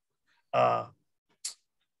Lone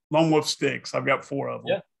Wolf sticks. I've got 4 of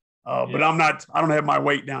them. But I don't have my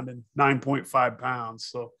weight down to 9.5 pounds.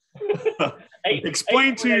 So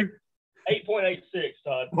explain to 8.86,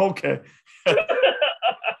 Todd. Okay.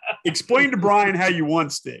 Explain to Brian how you one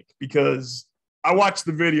stick, because I watched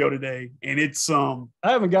the video today and it's I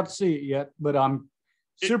haven't got to see it yet, but I'm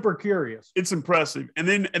super curious. It's impressive. And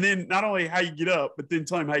then not only how you get up, but then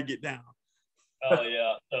tell him how you get down. Oh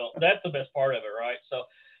yeah. So that's the best part of it, right? So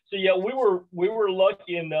yeah, we were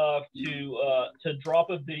lucky enough to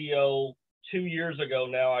drop a video 2 years ago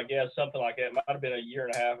now, I guess, something like that. It might have been a year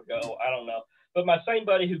and a half ago. I don't know. But my same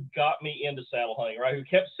buddy who got me into saddle hunting, right, who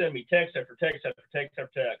kept sending me text after text after text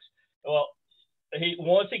after text. Well,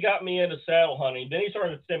 once he got me into saddle hunting, then he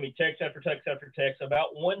started to send me text after text after text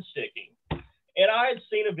about one sticking. And I had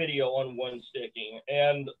seen a video on one sticking,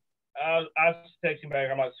 and I was texting back.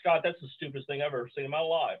 I'm like, Scott, that's the stupidest thing I've ever seen in my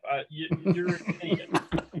life. You're an idiot.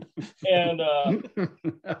 And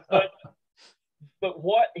but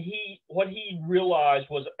what he realized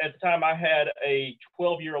was, at the time I had a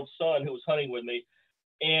 12-year-old son who was hunting with me,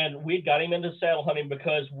 and we'd got him into saddle hunting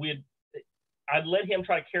because I'd let him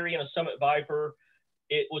try to carry in a Summit Viper.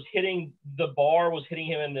 It was the bar was hitting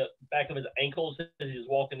him in the back of his ankles as he was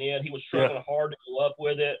walking in. He was struggling hard to go up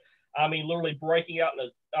with it. I mean, literally breaking out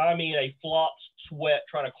in a flop sweat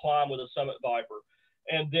trying to climb with a Summit Viper.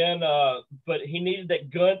 And then, but he needed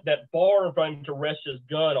that bar in front of him to rest his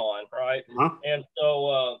gun on, right? Uh-huh. And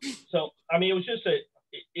so I mean,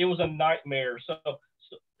 it was a nightmare. So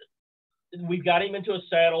we got him into a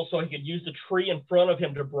saddle so he could use the tree in front of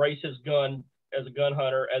him to brace his gun as a gun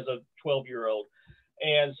hunter as a 12-year-old.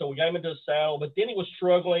 And so we got him into a saddle, but then he was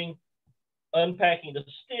struggling unpacking the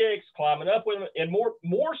sticks, climbing up with them, and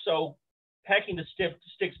more so packing the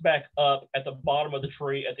sticks back up at the bottom of the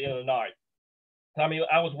tree at the end of the night. I mean,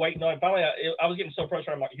 I was waiting on. Finally, I was getting so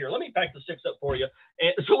frustrated. I'm like, here, let me pack the sticks up for you,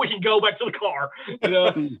 and so we can go back to the car. And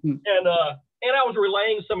I was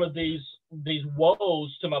relaying some of these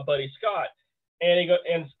woes to my buddy Scott,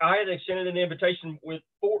 and I had extended an invitation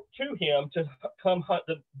to him to come hunt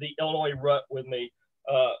the Illinois rut with me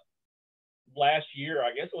last year.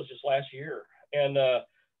 I guess it was just last year. And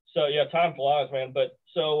so yeah, time flies, man. But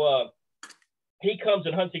so he comes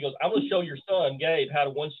and hunts. He goes, I'm going to show your son, Gabe, how to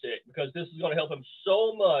one stick, because this is going to help him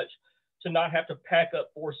so much to not have to pack up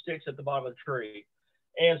 4 sticks at the bottom of the tree.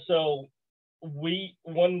 And so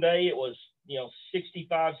one day it was,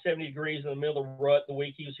 65, 70 degrees in the middle of the rut the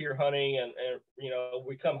week he was here hunting. And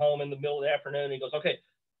we come home in the middle of the afternoon. And he goes, okay,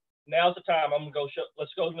 now's the time. I'm going to go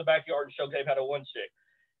let's go in the backyard and show Gabe how to one stick.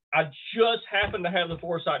 I just happened to have the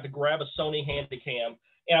foresight to grab a Sony Handycam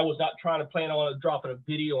And I was not trying to plan on dropping a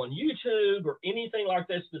video on YouTube or anything like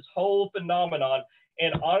this whole phenomenon.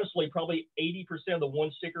 And honestly, probably 80% of the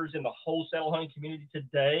one stickers in the whole saddle hunting community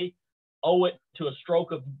today owe it to a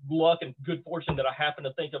stroke of luck and good fortune that I happened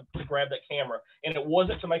to think of to grab that camera. And it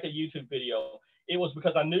wasn't to make a YouTube video. It was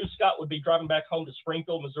because I knew Scott would be driving back home to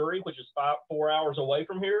Springfield, Missouri, which is 4 hours away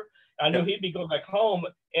from here. I knew he'd be going back home,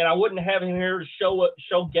 and I wouldn't have him here to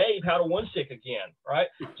show Gabe how to one stick again, right?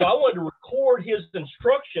 So I wanted to record his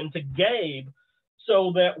instruction to Gabe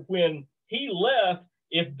so that when he left,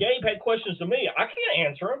 if Gabe had questions to me, I can't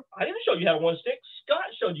answer them. I didn't show you how to one stick. Scott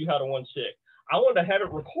showed you how to one stick. I wanted to have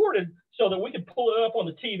it recorded so that we could pull it up on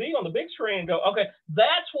the TV on the big screen and go, okay,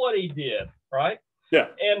 that's what he did, right? Yeah.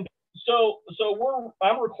 And so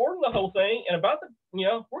I'm recording the whole thing, and about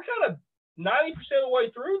we're kind of 90% of the way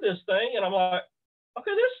through this thing, and I'm like,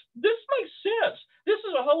 okay, this makes sense. This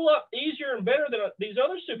is a whole lot easier and better than these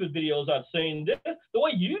other stupid videos I've seen. The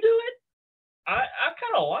way you do it, I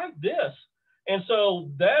kind of like this. And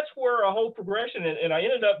so that's where a whole progression, and I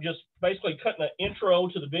ended up just basically cutting an intro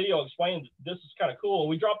to the video, explaining this is kind of cool. And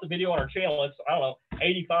we dropped the video on our channel. It's, I don't know,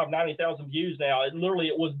 85, 90,000 views now. It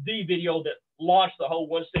was the video that launched the whole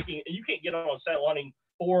one sticking. And you can't get on a saddle hunting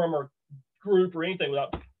forum or group or anything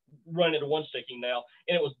without running into one sticking now.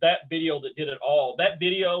 And it was that video that did it all. That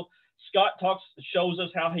video, Scott shows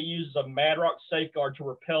us how he uses a Mad Rock safeguard to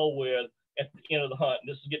rappel with at the end of the hunt. And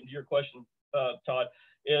this is getting to your question, Todd.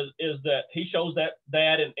 Is that he shows that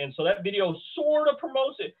and so that video sort of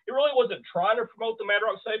promotes it. It really wasn't trying to promote the Mad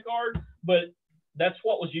Rock safeguard, but that's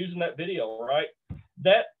what was used in that video, right?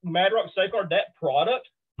 That Mad Rock safeguard, that product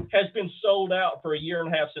has been sold out for 1.5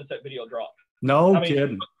 years since that video dropped. No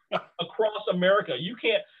kidding. Across America,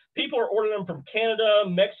 people are ordering them from Canada,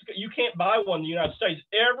 Mexico. You can't buy one in the United States.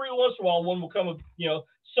 Every once in a while, one will come.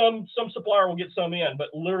 Some supplier will get some in,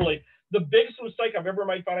 but literally. The biggest mistake I've ever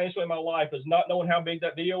made financially in my life is not knowing how big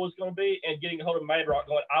that video was going to be and getting a hold of Mad Rock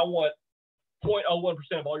going, I want 0.01%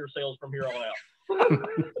 of all your sales from here on out.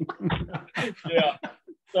 Yeah.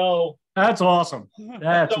 So that's awesome.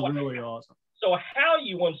 That's really awesome. So how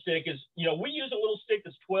you one stick is, we use a little stick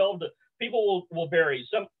that's 12 to, people will vary.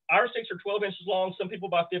 Our sticks are 12 inches long. Some people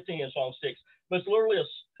buy 15-inch long sticks, but it's literally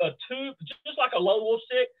a tube, just like a lone wolf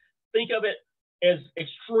stick. Think of it as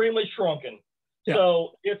extremely shrunken. Yeah.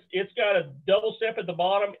 So it's got a double step at the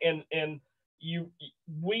bottom, and you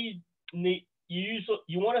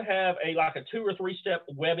want to have a 2 or 3 step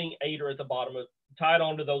webbing aider at the bottom tied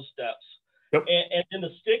onto those steps. Yep. And then the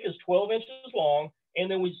stick is 12 inches long, and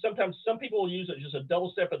then sometimes some people will use it just a double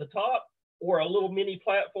step at the top or a little mini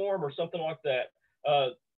platform or something like that.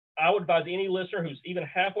 I would advise any listener who's even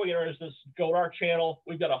halfway interested, go to our channel.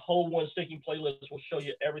 We've got a whole one sticking playlist. We'll show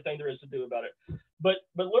you everything there is to do about it. But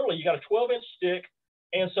literally, you got a 12-inch stick,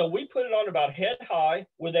 and so we put it on about head high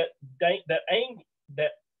with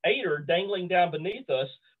that aider dangling down beneath us.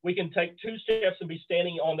 We can take 2 steps and be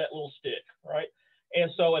standing on that little stick, right?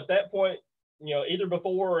 And so at that point, either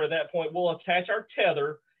before or at that point, we'll attach our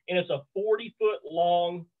tether, and it's a 40-foot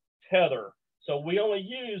long tether. So we only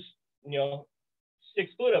use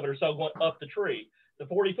 6 foot of it or so going up the tree. The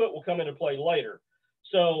 40 foot will come into play later.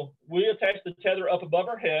 So we attach the tether up above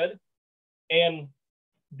our head, and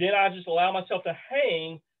then I just allow myself to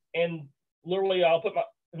hang, and literally I'll put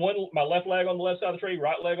my left leg on the left side of the tree,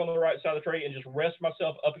 right leg on the right side of the tree, and just rest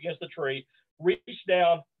myself up against the tree, reach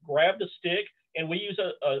down, grab the stick, and we use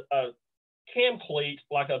a cam cleat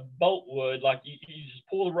like a boat would, like you just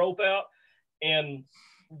pull the rope out and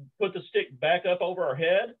put the stick back up over our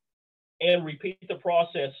head, and repeat the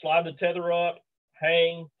process. Slide the tether up,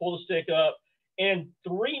 hang, pull the stick up. In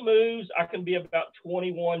 3 moves, I can be about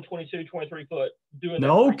 21, 22, 23 foot doing that.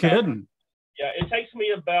 No kidding. Yeah, it takes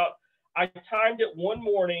me I timed it one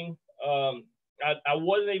morning. I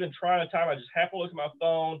wasn't even trying to time. I just happened to look at my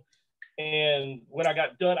phone. And when I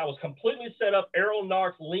got done, I was completely set up, arrow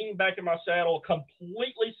knocked, leaning back in my saddle,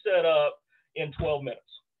 completely set up in 12 minutes.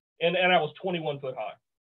 And I was 21 foot high.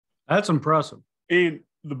 That's impressive. And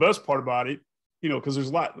the best part about it, because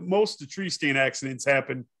there's most of the tree stand accidents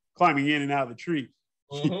happen climbing in and out of the tree.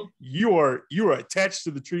 Mm-hmm. You are attached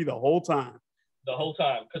to the tree the whole time. The whole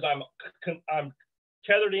time, because I'm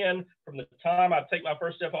tethered in from the time I take my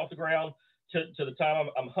first step off the ground to the time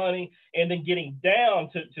I'm hunting, and then getting down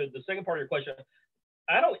to the second part of your question.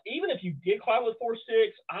 Even if you did climb with 4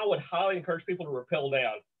 sticks, I would highly encourage people to rappel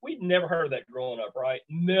down. We'd never heard of that growing up, right?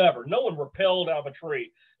 Never. No one rappelled out of a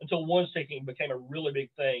tree until one sticking became a really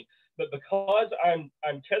big thing. But because I'm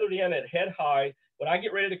tethered in at head high, when I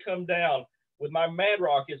get ready to come down with my Mad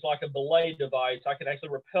Rock, it's like a belay device. I can actually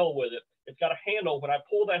rappel with it. It's got a handle. When I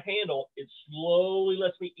pull that handle, it slowly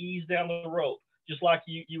lets me ease down the rope. just like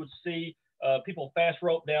you would see people fast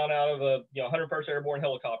rope down out of a 101st Airborne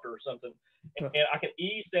helicopter or something. And I can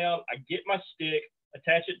ease down. I get my stick,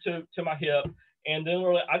 attach it to my hip, and then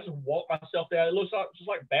I just walk myself down. It looks like just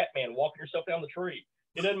like Batman walking yourself down the tree.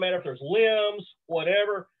 It doesn't matter if there's limbs,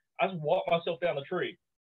 whatever. I just walk myself down the tree.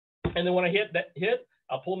 And then when I hit,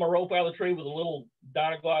 I'll pull my rope out of the tree with a little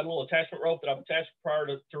Dynaglide, little attachment rope that I've attached prior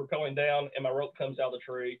to rappelling down, and my rope comes out of the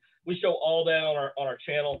tree. We show all that on our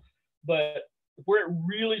channel. But where it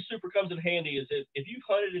really super comes in handy is if you've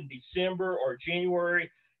hunted in December or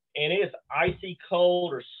January and it's icy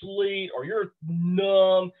cold or sleet, or you're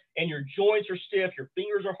numb and your joints are stiff, your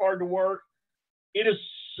fingers are hard to work, it is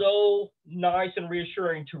so nice and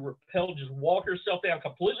reassuring to rappel, just walk yourself down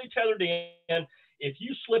completely tethered in. If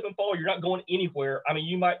you slip and fall, you're not going anywhere. I mean,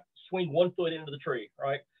 you might swing 1 foot into the tree,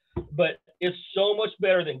 right? But it's so much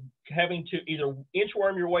better than having to either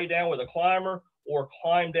inchworm your way down with a climber or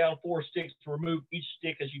climb down 4 sticks to remove each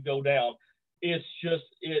stick as you go down. It's just,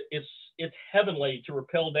 it's heavenly to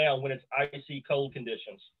rappel down when it's icy cold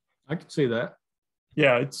conditions. I can see that.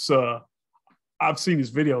 Yeah, it's I've seen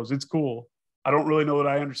his videos. It's cool. I don't really know that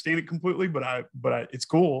I understand it completely, but it's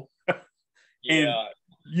cool. Yeah.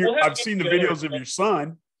 I've seen the videos of your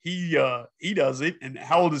son. He does it. And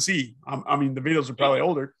how old is he? I mean, the videos are probably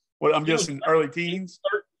older. Well, I'm guessing early teens.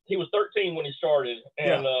 He was 13 when he started,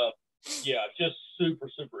 and just super,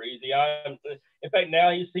 super easy. In fact,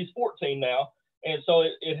 now he's 14 now, and so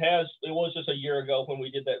it was just a year ago when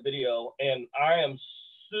we did that video, and I am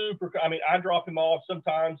super. I mean, I drop him off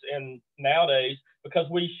sometimes, and nowadays because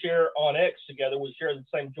we share on X together, we share the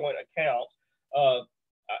same joint account.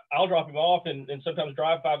 I'll drop him off and sometimes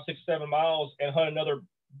drive 5, 6, 7 miles and hunt another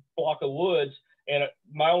block of woods. And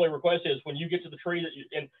my only request is when you get to the tree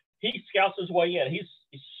and he scouts his way in. He's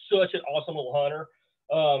such an awesome little hunter.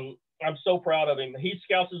 I'm so proud of him. He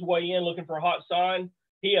scouts his way in looking for a hot sign.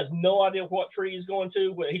 He has no idea what tree he's going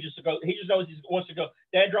to, but he just knows he wants to go.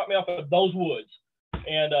 Dad, drop me off at those woods.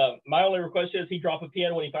 And my only request is he drop a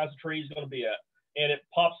pin when he finds the tree he's going to be at. And it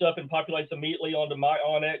pops up and populates immediately onto my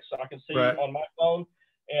OnX, so I can see it on my phone.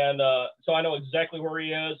 And so I know exactly where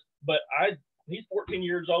he is. But he's 14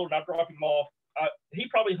 years old, and I dropped him off. He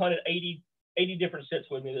probably hunted 80 different sits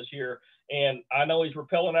with me this year. And I know he's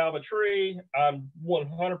rappelling out of a tree. I'm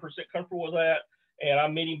 100% comfortable with that. And I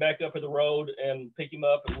meet him back up at the road and pick him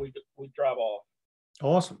up, and we drive off.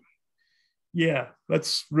 Awesome. Yeah,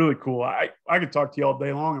 that's really cool. I could talk to you all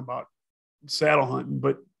day long about saddle hunting,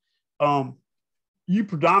 but you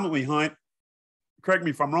predominantly hunt, correct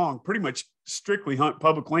me if I'm wrong, pretty much strictly hunt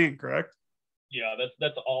public land, correct? Yeah,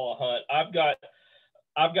 that's all I hunt.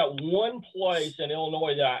 I've got one place in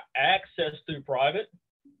Illinois that I access through private,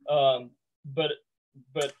 but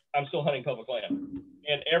I'm still hunting public land,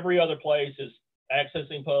 and every other place is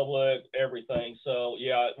accessing public, everything. So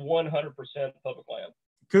yeah, 100% public land.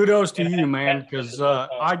 Kudos to you, man, because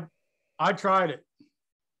I tried it.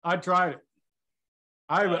 I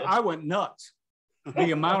went nuts.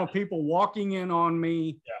 The amount of people walking in on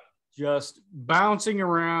me, just bouncing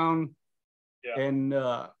around. Yeah. And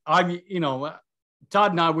Todd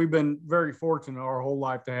and I, we've been very fortunate our whole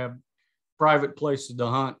life to have private places to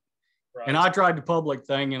hunt. Right. And I tried the public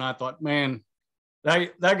thing, and I thought, man,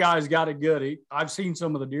 that guy's got it good. I've seen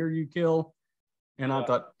some of the deer you kill, and I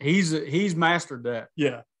thought he's mastered that.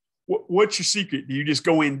 Yeah. What's your secret? Do you just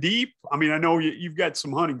go in deep? I mean, I know you've got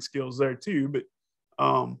some hunting skills there too, but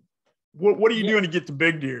what are you doing to get the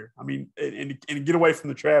big deer? I mean, and get away from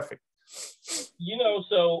the traffic.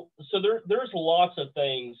 So there's lots of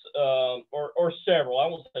things, or several. I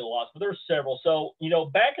won't say lots, but there's several. So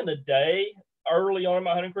back in the day, early on in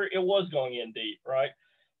my hunting career, it was going in deep, right?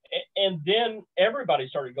 And then everybody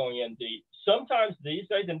started going in deep. Sometimes these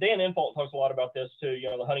days, and Dan Infalt talks a lot about this too,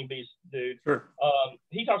 the hunting beast dude. Sure.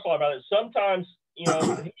 He talks a lot about it. Sometimes,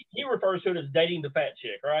 he refers to it as dating the fat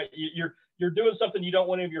chick, right? You're doing something you don't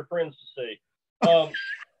want any of your friends to see.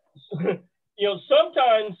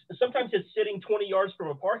 Sometimes it's sitting 20 yards from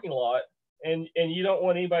a parking lot, and you don't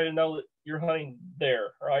want anybody to know that you're hunting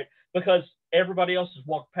there, right? Because everybody else has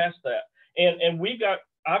walked past that. And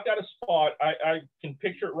I've got a spot, I can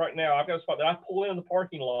picture it right now. I've got a spot that I pull in the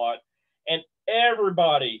parking lot, and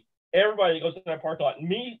everybody that goes in that parking lot,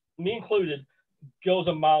 me included, goes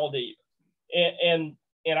a mile deep. And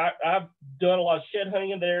I've done a lot of shed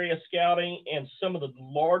hunting in the area, scouting, and some of the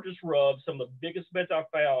largest rubs, some of the biggest beds I've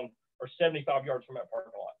found are 75 yards from that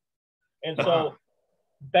parking lot. And so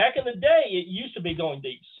back in the day, it used to be going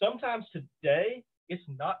deep. Sometimes today, it's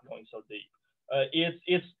not going so deep.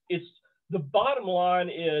 It's the bottom line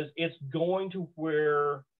is it's going to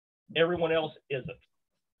where everyone else isn't.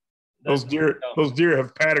 Those deer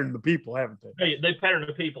have patterned the people, haven't they? They pattern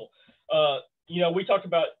the people. We talked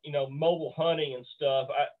about, mobile hunting and stuff.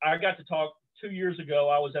 I got to talk 2 years ago.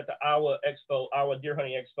 I was at the Iowa Deer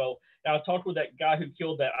Hunting Expo. And I talked with that guy who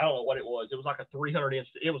killed that. I don't know what it was. It was like a 300-inch.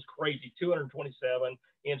 It was crazy,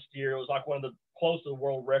 227-inch deer. It was like one of the close to the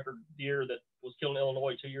world record deer that was killed in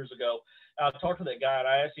Illinois 2 years ago. I talked to that guy and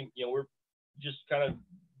I asked him, we're just kind of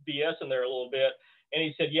BSing there a little bit. And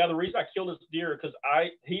he said, yeah, the reason I killed this deer because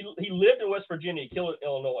he lived in West Virginia, he killed it in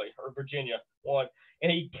Illinois or Virginia one,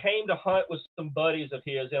 and he came to hunt with some buddies of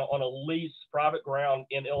his on a lease private ground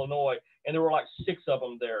in Illinois, and there were like 6 of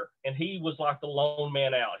them there, and he was like the lone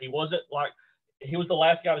man out. He wasn't like he was the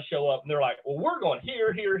last guy to show up, and they're like, well, we're going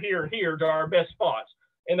here, here, here, and here to our best spots,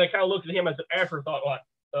 and they kind of looked at him as an afterthought, like,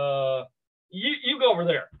 you go over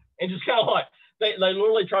there, and just kind of like they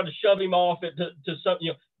literally tried to shove him off it to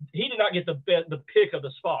something, he did not get the pick of the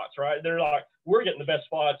spots, right? They're like, we're getting the best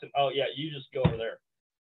spots, and oh yeah, you just go over there.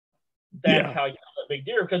 That's how you got that big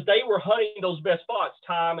deer, because they were hunting those best spots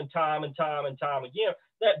time and time and time and time again.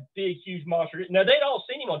 That big, huge monster. Now they'd all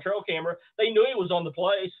seen him on trail camera. They knew he was on the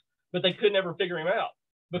place, but they could never figure him out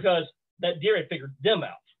because that deer had figured them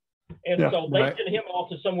out. And so they sent him off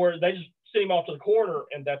to somewhere. They just sent him off to the corner,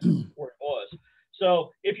 and that's where it was.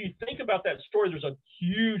 So if you think about that story, there's a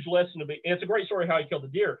huge lesson to be. And it's a great story how he killed the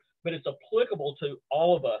deer, but it's applicable to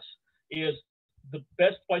all of us. Is the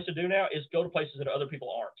best place to do now is go to places that other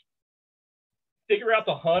people aren't. Figure out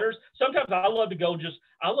the hunters. Sometimes I love to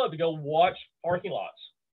go watch parking lots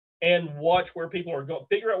and watch where people are going.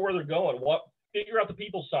 Figure out where they're going. Figure out the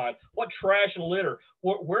people sign. What trash and litter.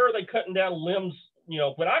 Where are they cutting down limbs?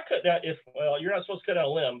 When I cut down, you're not supposed to cut down a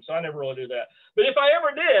limb, so I never really do that. But if I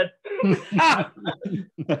ever did,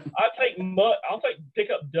 I'll pick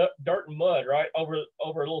up dirt and mud, right, over a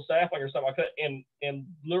little sapling or something like that, and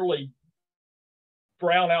literally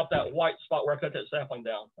brown out that white spot where I cut that sapling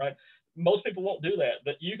down, right? Most people won't do that,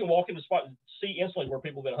 but you can walk in the spot and see instantly where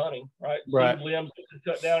people have been hunting, right? Right. See limbs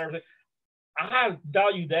cut down, everything. I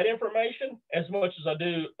value that information as much as I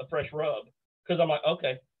do a fresh rub. Because I'm like,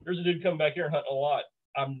 okay, there's a dude coming back here and hunting a lot.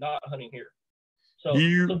 I'm not hunting here. So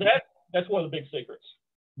that's one of the big secrets.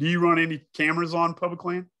 Do you run any cameras on public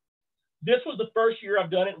land? This was the first year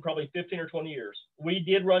I've done it in probably 15 or 20 years. We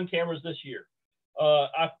did run cameras this year.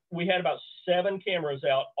 We had about 7 cameras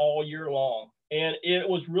out all year long, and it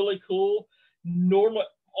was really cool. Normally,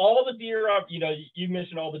 all the deer you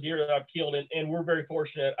mentioned all the deer that I've killed, and we're very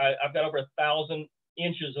fortunate. I've got over 1,000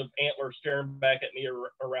 inches of antlers staring back at me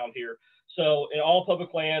around here. So in all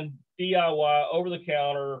public land, DIY, over the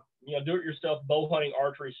counter, do it yourself, bow hunting,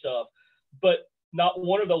 archery stuff. But not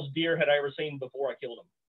one of those deer had I ever seen before I killed them.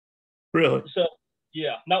 Really? So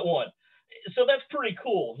yeah, not one. So that's pretty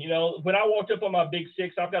cool. When I walked up on my big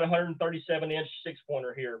 6, I've got a 137-inch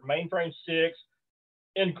 6-pointer here, mainframe 6,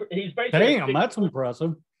 and he's basically that's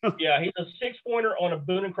impressive. Yeah, he's a 6-pointer on a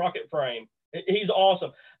Boone and Crockett frame. He's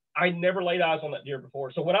awesome. I never laid eyes on that deer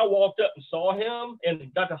before. So when I walked up and saw him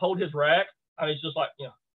and got to hold his rack, I was just like,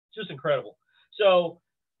 just incredible. So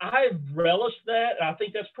I relished that, and I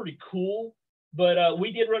think that's pretty cool. But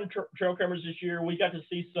we did run trail cameras this year. We got to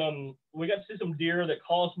see some deer that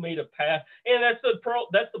caused me to pass, and that's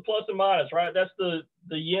the plus and minus, right? That's the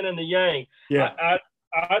yin and the yang. Yeah.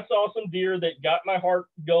 I saw some deer that got my heart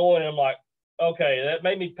going, and I'm like, okay, that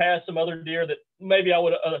made me pass some other deer that maybe I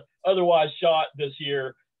would have otherwise shot this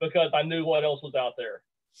year because I knew what else was out there.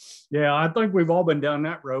 Yeah, I think we've all been down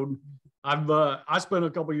that road. I spent a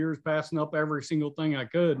couple of years passing up every single thing I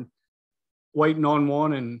could, waiting on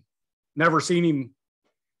one, and never seen him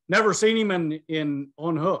in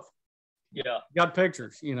on hoof. Yeah, got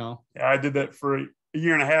pictures. Yeah, I did that for a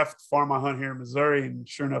year and a half farm I hunt here in Missouri, and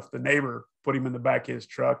sure enough, the neighbor put him in the back of his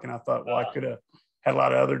truck, and I thought, well, I could have had a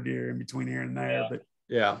lot of other deer in between here and there. But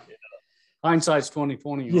yeah. Hindsight's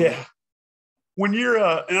 2020. Yeah. When you're,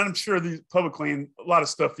 and I'm sure these public land, a lot of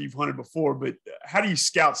stuff that you've hunted before, but how do you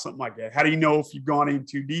scout something like that? How do you know if you've gone in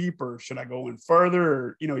too deep, or should I go in further?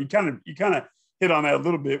 Or, you kind of hit on that a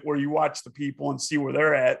little bit where you watch the people and see where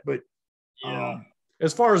they're at. But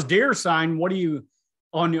as far as deer sign, what do you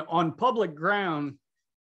on public ground?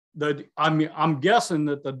 I'm guessing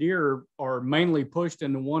that the deer are mainly pushed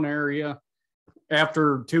into one area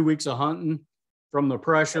after 2 weeks of hunting from the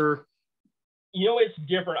pressure. It's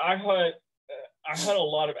different. I hunt a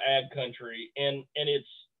lot of ag country, and it's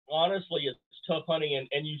honestly, it's tough hunting,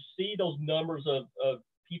 and you see those numbers of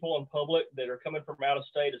people in public that are coming from out of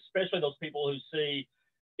state, especially those people who see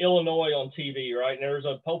Illinois on TV, right? And there's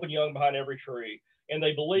a Pope and Young behind every tree, and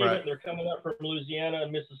they believe it. They're coming up from Louisiana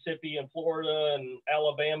and Mississippi and Florida and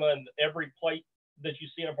Alabama, and every plate that you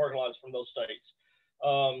see in a parking lot is from those states.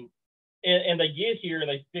 and they get here and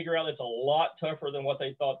they figure out it's a lot tougher than what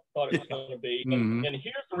they thought it was going to be. Mm-hmm. And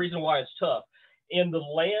here's the reason why it's tough. In the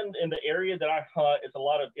land, in the area that I hunt,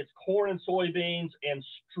 it's corn and soybeans and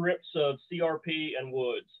strips of CRP and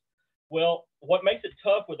woods. Well, what makes it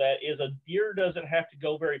tough with that is a deer doesn't have to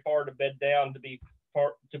go very far to bed down to be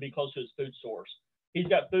close to his food source. He's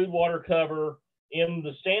got food, water, cover in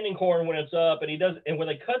the standing corn when it's up, and when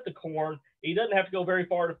they cut the corn, he doesn't have to go very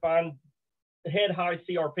far to find head high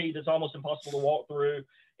CRP that's almost impossible to walk through.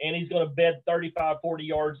 And he's going to bed 35, 40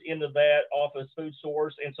 yards into that off his food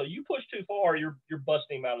source. And so you push too far, you're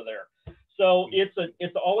busting him out of there. So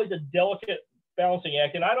it's always a delicate balancing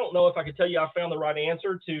act. And I don't know if I could tell you I found the right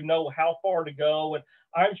answer to know how far to go. And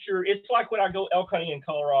I'm sure it's like when I go elk hunting in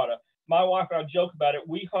Colorado. My wife and I joke about it.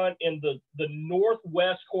 We hunt in the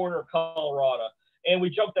northwest corner of Colorado. And we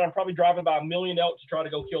joke that I'm probably driving by a million elk to try to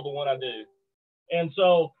go kill the one I do. And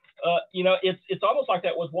so, it's almost like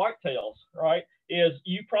that with whitetails, right? Is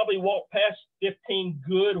you probably walk past 15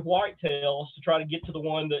 good whitetails to try to get to the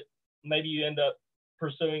one that maybe you end up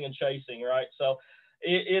pursuing and chasing, right? So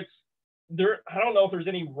it's there. I don't know if there's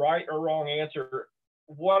any right or wrong answer.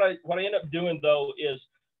 What I end up doing though is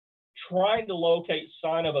trying to locate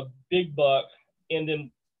sign of a big buck and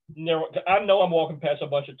then narrow. I know I'm walking past a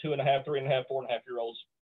bunch of 2.5, 3.5, 4.5-year-olds.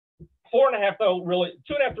 4.5 though, really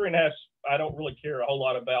 2.5, 3.5. I don't really care a whole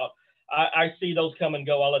lot about. I see those come and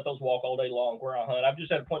go. I let those walk all day long where I hunt. I've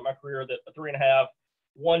just had a point in my career that a 3.5,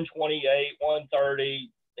 128,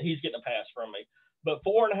 130, he's getting a pass from me. But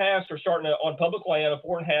 4.5s are starting to, on public land, a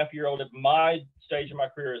 4.5-year-old at my stage of my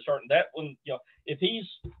career is starting that one, if he's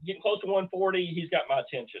getting close to 140, he's got my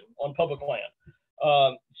attention on public land.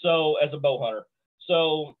 So as a bow hunter.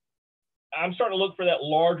 So I'm starting to look for that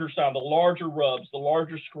larger sign, the larger rubs, the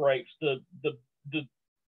larger scrapes, the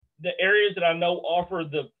areas that I know offer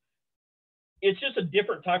it's just a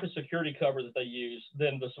different type of security cover that they use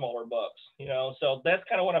than the smaller bucks, so that's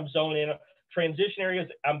kind of what I'm zoning in. Transition areas,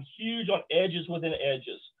 I'm huge on edges within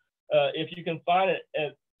edges. If you can find it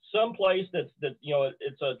at some place that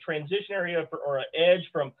it's a transition area or an edge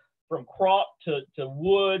from crop to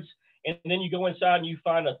woods, and then you go inside and you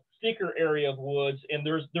find a thicker area of woods, and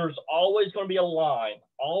there's always going to be a line,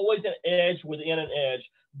 always an edge within an edge.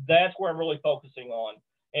 That's where I'm really focusing on.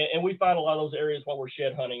 And we find a lot of those areas while we're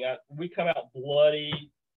shed hunting. We come out bloody.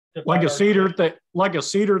 Like a cedar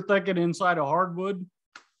thicket inside a hardwood?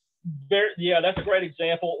 Yeah, that's a great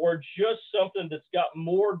example. Or just something that's got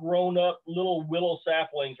more grown up little willow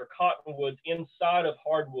saplings or cottonwoods inside of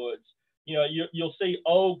hardwoods. You'll see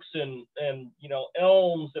oaks and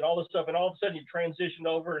elms and all this stuff. And all of a sudden you transition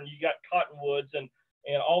over and you got cottonwoods and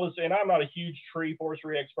all this. And I'm not a huge tree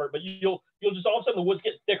forestry expert, but you'll just all of a sudden the woods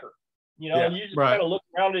get thicker. And you just kind of look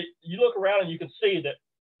around it. You look around and you can see that,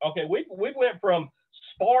 okay, we went from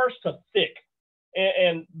sparse to thick,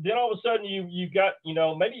 and then all of a sudden you got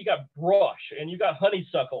maybe you got brush and you got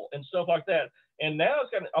honeysuckle and stuff like that, and now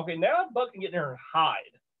now a buck can get in there and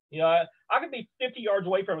hide. I could be 50 yards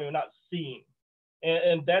away from him and not see him,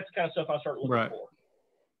 and that's the kind of stuff I start looking for.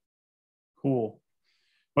 Cool.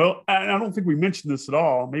 Well, I don't think we mentioned this at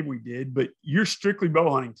all. Maybe we did, but you're strictly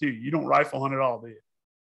bow hunting too. You don't rifle hunt at all, do you?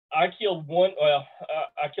 I killed one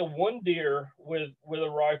deer with a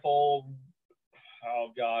rifle.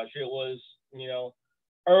 Oh gosh, it was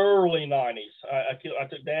early 90s. I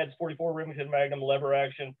took Dad's 44 Remington Magnum lever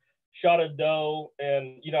action, shot a doe,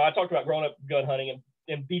 and I talked about growing up gun hunting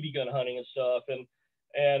and BB gun hunting and stuff, and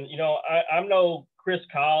I'm no Chris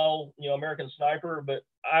Kyle, American Sniper, but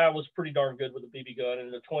I was pretty darn good with a BB gun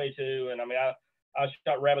and the 22, and I mean I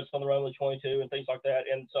shot rabbits on the run with 22 and things like that,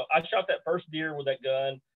 and so I shot that first deer with that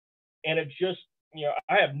gun. And it just,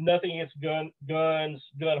 I have nothing against guns,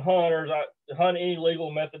 gun hunters. I hunt any legal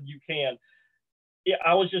method you can.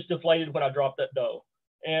 I was just deflated when I dropped that doe.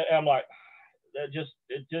 And I'm like, I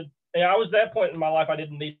was at that point in my life, I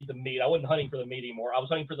didn't need the meat. I wasn't hunting for the meat anymore. I was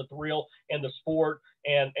hunting for the thrill and the sport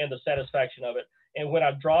and the satisfaction of it. And when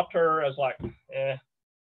I dropped her, I was like, okay,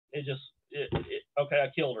 I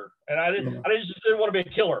killed her. And I just didn't want to be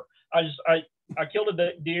a killer. I killed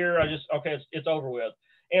a deer. It's over with.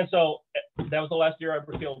 And so that was the last deer I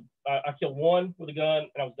ever killed. I killed one with a gun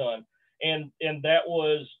and I was done. And that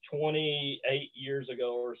was 28 years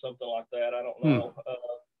ago or something like that. I don't know.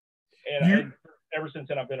 Ever since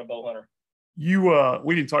then, I've been a bow hunter.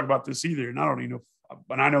 We didn't talk about this either. And I don't even know,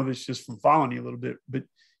 but I know this just from following you a little bit, but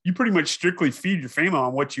you pretty much strictly feed your family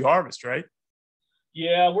on what you harvest, right?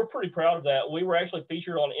 Yeah, we're pretty proud of that. We were actually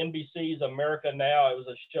featured on NBC's America Now. It was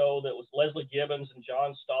a show that was Leslie Gibbons and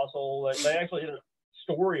John Stossel. They actually did a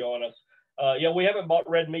story on us. We haven't bought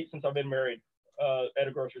red meat since I've been married. at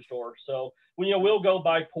a grocery store. So we'll go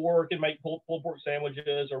buy pork and make pulled pork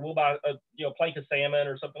sandwiches, or we'll buy a plank of salmon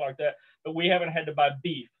or something like that. But we haven't had to buy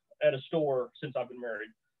beef at a store since I've been married.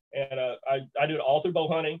 And I do it all through bow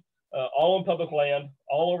hunting, all on public land,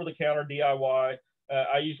 all over the counter, DIY.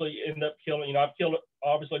 I usually end up killing, I've killed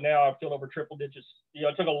over triple digits.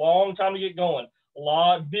 It took a long time to get going.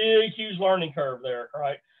 Big, huge learning curve there,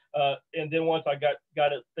 right? And then once I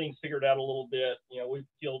got things figured out a little bit, we've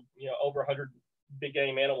killed, over 100 big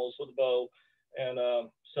game animals with a bow. And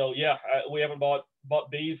we haven't bought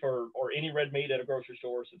beef or any red meat at a grocery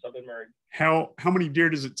store since I've been married. How many deer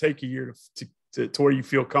does it take a year to where you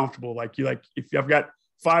feel comfortable? If I've got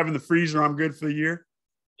 5 in the freezer, I'm good for the year?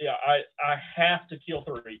 Yeah, I have to kill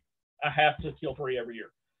 3. I have to kill 3 every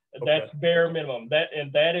year. Okay. That's bare minimum.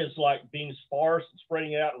 That is like being sparse and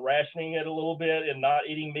spreading it out and rationing it a little bit and not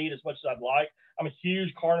eating meat as much as I'd like. I'm a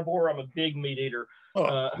huge carnivore. I'm a big meat eater.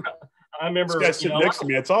 I remember this guy sitting next to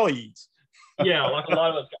me. That's all he eats. Yeah, like a lot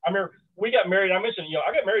of us. I remember we got married. I mentioned,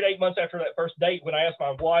 I got married 8 months after that first date. When I asked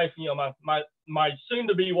my wife, my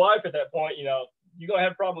soon-to-be wife at that point, you're gonna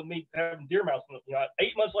have a problem with me having deer mouse.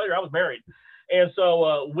 8 months later, I was married. And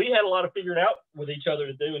so we had a lot of figuring out with each other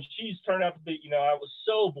to do, and she's turned out to be, I was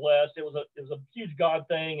so blessed. It was a huge God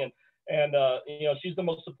thing, and she's the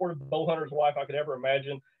most supportive bow hunter's wife I could ever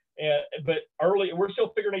imagine. But early, we're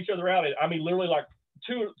still figuring each other out. I mean, literally like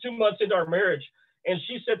two months into our marriage, and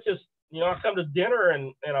she sits this, I come to dinner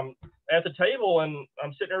and I'm at the table and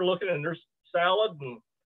I'm sitting there looking, and there's salad and a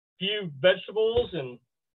few vegetables, and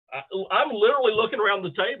I'm literally looking around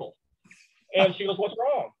the table, and she goes, "What's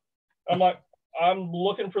wrong?" I'm like, "I'm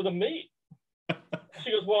looking for the meat."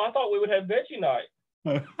 She goes, "Well, I thought we would have veggie night."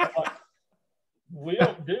 Like, we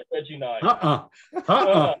don't do veggie night.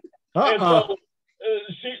 And so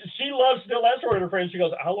she loves to tell that story to her friends. She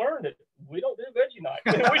goes, "I learned it. We don't do veggie night.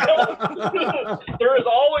 We don't." There is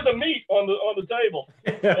always a meat on the table.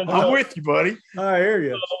 And so, I'm with you, buddy. I hear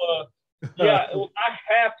you. So, I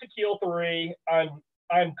have to kill 3.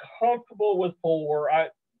 I'm comfortable with 4.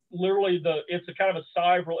 It's a kind of a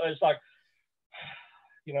sigh of, it's like,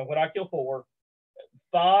 when I kill 4,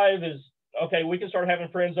 5 is okay. We can start having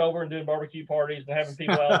friends over and doing barbecue parties and having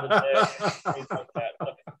people out of the deck. Things like that. So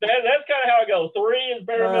that's kind of how it goes. 3 is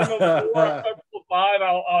bare minimum. 4, I'm comfortable with 5.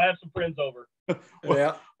 I'll have some friends over.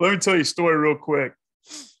 Well, let me tell you a story real quick.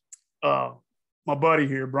 My buddy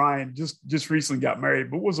here, Brian, just recently got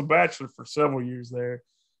married, but was a bachelor for several years there.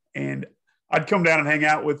 And I'd come down and hang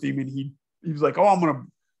out with him, and he was like, "Oh, I'm going to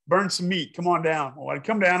burn some meat. Come on down." Well, I'd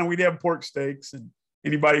come down and we'd have pork steaks, and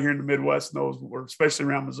anybody here in the Midwest knows, or especially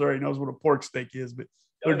around Missouri, knows what a pork steak is, but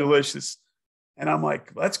they're delicious. And I'm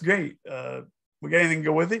like, "Well, that's great. We got anything to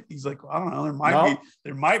go with it?" He's like, "Well, I don't know.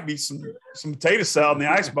 There might be some potato salad in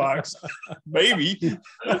the icebox, maybe."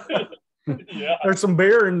 Yeah. There's some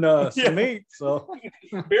beer and some meat. So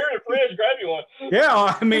beer in the fridge, grab you one.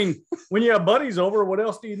 Yeah, I mean, when you have buddies over, what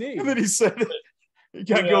else do you need? And then he said, "You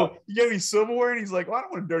gotta go. You got any silverware?" And he's like, "Well, I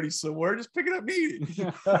don't want dirty silverware. Just pick it up, and eat it."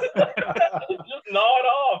 Just gnaw it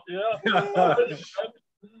off.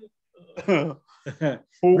 Yeah.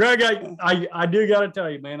 Greg, I do got to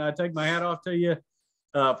tell you, man, I take my hat off to you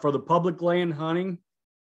for the public land hunting,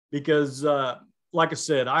 because like I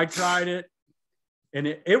said, I tried it, and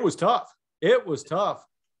it was tough. It was tough.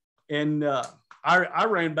 And I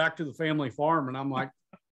ran back to the family farm, and I'm like,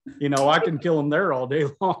 I can kill them there all day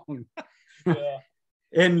long. Yeah.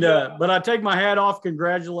 And but I take my hat off.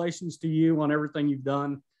 Congratulations to you on everything you've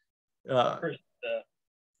done. Appreciate that.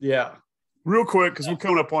 Yeah. Real quick, because we're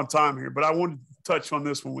coming up on time here, but I wanted to touch on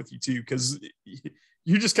this one with you too, because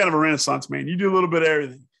you're just kind of a Renaissance man. You do a little bit of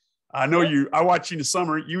everything. I know I watch you in the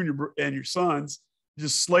summer. You and your sons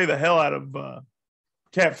just slay the hell out of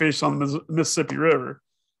catfish on the Mississippi River.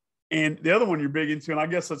 And the other one you're big into, and I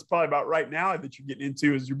guess that's probably about right now that you're getting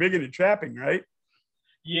into, is you're big into trapping, right?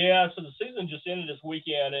 Yeah, so the season just ended this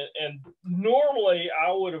weekend, and normally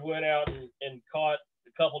I would have went out and caught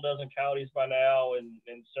a couple dozen coyotes by now and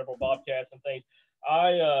several bobcats and things.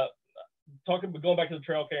 Going back to the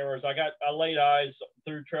trail cameras, I laid eyes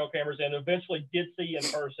through trail cameras and eventually did see in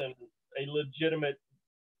person a legitimate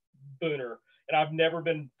booner. And I've never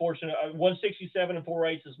been fortunate. 167 and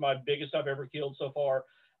 4/8 is my biggest I've ever killed so far.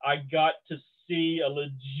 I got to see a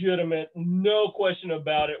legitimate, no question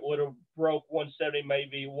about it, would have broke 170,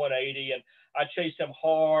 maybe 180. And I chased him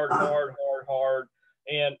hard,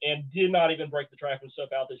 and did not even break the trapping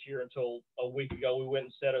stuff out this year until a week ago. We went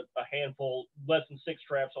and set a handful, less than 6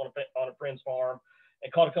 traps on a friend's farm,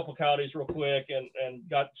 and caught a couple of coyotes real quick and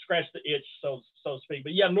got scratched the itch, so to speak.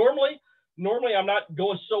 But yeah, normally I'm not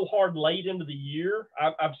going so hard late into the year.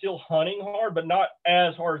 I'm still hunting hard, but not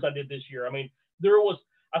as hard as I did this year. I mean, there was,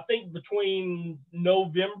 I think between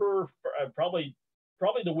November, probably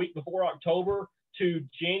the week before October to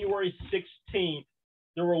January 16th,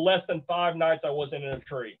 there were less than 5 nights I wasn't in a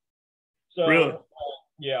tree. So really?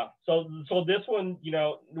 Yeah. So this one, you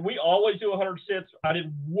know, we always do 100 sits. I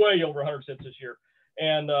did way over 100 sits this year,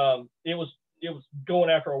 and it was going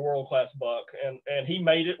after a world-class buck, and he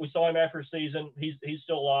made it. We saw him after a season. He's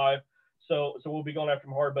still alive. So we'll be going after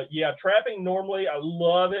him hard. But yeah, trapping normally, I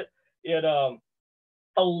love it. It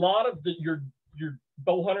a lot of your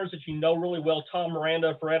bow hunters that you know really well, Tom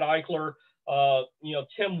Miranda, Fred Eichler, you know,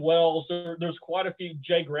 Tim Wells. There's quite a few,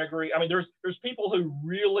 Jay Gregory. I mean, there's people who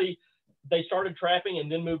really, they started trapping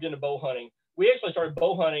and then moved into bow hunting. We actually started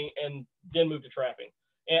bow hunting and then moved to trapping.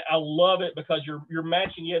 And I love it because you're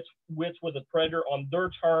matching its wits with a predator on their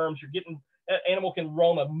terms. You're getting, that animal can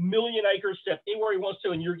roam 1,000,000 acres, step anywhere he wants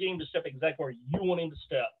to, and you're getting to step exactly where you want him to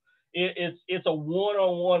step. It's a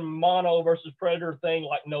one-on-one mono versus predator thing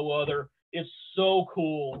like no other. It's so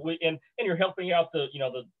cool. And you're helping out the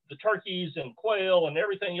turkeys and quail and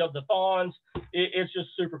everything, you know, the fawns. It's just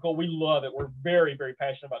super cool. We love it. We're very, very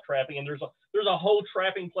passionate about trapping. And there's a whole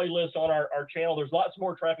trapping playlist on our channel. There's lots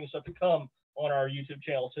more trapping stuff to come on our YouTube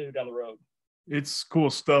channel too down the road. It's cool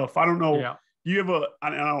stuff. I don't know. Yeah. Do you have I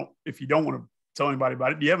don't, if you don't want to tell anybody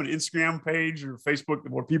about it, do you have an Instagram page or Facebook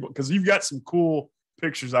where people, because you've got some cool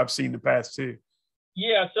pictures I've seen in the past too.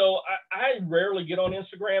 Yeah, so I rarely get on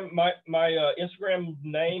Instagram. My Instagram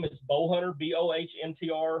name is Bowhunter,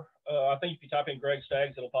 BOHNTR. I think if you type in Greg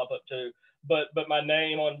Staggs, it'll pop up too. But my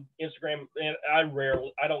name on Instagram, and I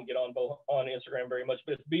don't get on Instagram very much,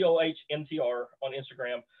 but it's BOHNTR on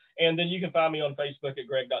Instagram. And then you can find me on Facebook at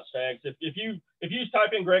Greg.Staggs. If you type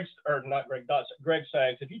in Greg Staggs,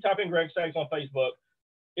 if you type in Greg Staggs on Facebook,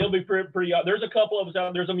 it'll be pretty. There's a couple of us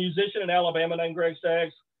out. There's a musician in Alabama named Greg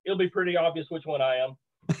Staggs. It'll be pretty obvious which one I am.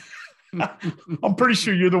 I'm pretty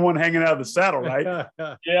sure you're the one hanging out of the saddle, right?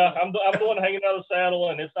 Yeah, I'm the one hanging out of the saddle,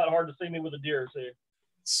 and it's not hard to see me with a deer too.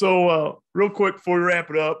 So real quick before we wrap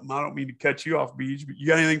it up, I don't mean to cut you off, Beach, but you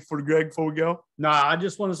got anything for Greg before we go? No, I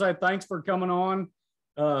just want to say thanks for coming on.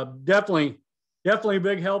 Definitely a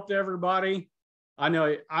big help to everybody. I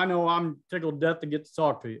know I'm tickled to death to get to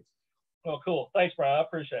talk to you. Oh, cool. Thanks, Brian. I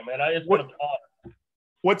appreciate it, man. It's been an honor.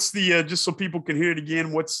 What's the, just so people can hear it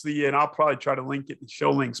again, and I'll probably try to link it in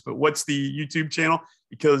show links, but what's the YouTube channel?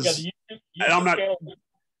 Because the YouTube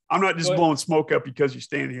I'm not just blowing smoke up because you're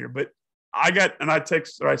standing here, but I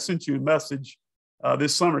sent you a message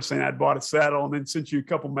this summer saying I'd bought a saddle and then sent you a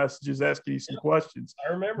couple messages asking you some questions.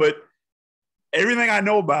 I remember. But everything I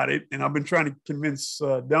know about it, and I've been trying to convince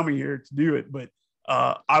Dummy here to do it, but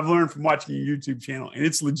I've learned from watching your YouTube channel, and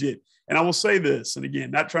it's legit. And I will say this, and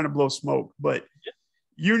again, not trying to blow smoke, but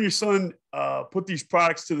you and your son put these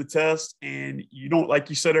products to the test, and you don't, like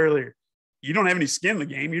you said earlier, you don't have any skin in the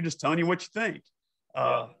game. You're just telling you what you think.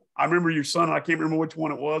 I remember your son, I can't remember which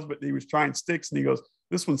one it was, but he was trying sticks, and he goes,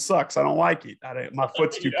 "This one sucks. I don't like it. My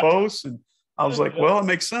foot's too close." And I was like, well, it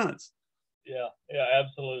makes sense. Yeah,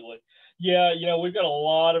 absolutely. Yeah, we've got a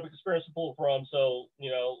lot of experience to pull from. So,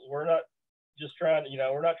 we're not just trying to,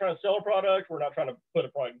 we're not trying to sell a product. We're not trying to put a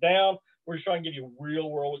product down. We're just trying to give you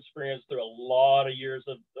real world experience through a lot of years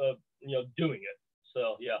of doing it.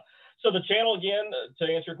 So, yeah. So the channel, again, to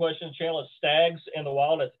answer your question, the channel is Staggs in the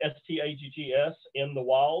Wild. It's STAGGS in the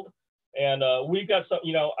Wild. And we've got some,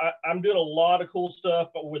 I'm doing a lot of cool stuff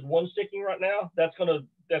with one sticking right now. That's gonna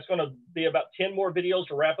be about 10 more videos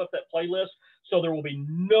to wrap up that playlist. So there will be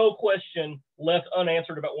no question left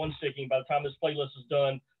unanswered about one sticking by the time this playlist is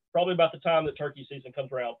done, probably about the time that turkey season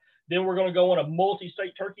comes around. Then we're going to go on a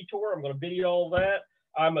multi-state turkey tour. I'm going to video all that.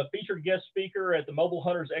 I'm a featured guest speaker at the Mobile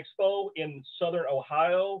Hunters Expo in Southern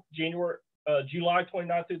Ohio, July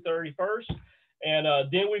 29th through 31st. And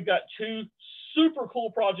then we've got 2 super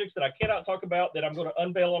cool projects that I cannot talk about that I'm going to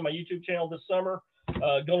unveil on my YouTube channel this summer.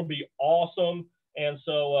 Going to be awesome. And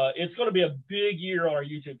so it's going to be a big year on our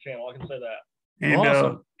YouTube channel. I can say that. And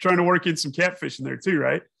awesome. Trying to work in some catfish in there too,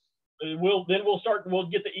 right? We'll get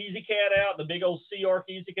the Easy Cat out, the big old Sea Arc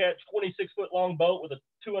Easy Cat, 26-foot long boat with a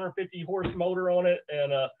 250 horse motor on it.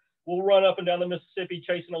 And we'll run up and down the Mississippi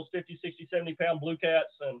chasing those 50, 60, 70 pound blue cats.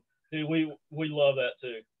 And dude, we love that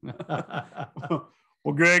too.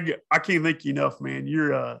 Well, Greg, I can't thank you enough, man.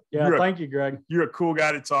 Thank you, Greg. You're a cool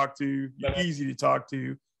guy to talk to. You're easy to talk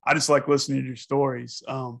to. I just like listening to your stories.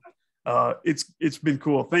 It's been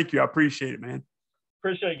cool. Thank you. I appreciate it, man.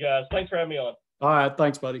 Appreciate it, guys. Thanks for having me on. All right.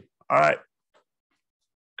 Thanks, buddy. All right.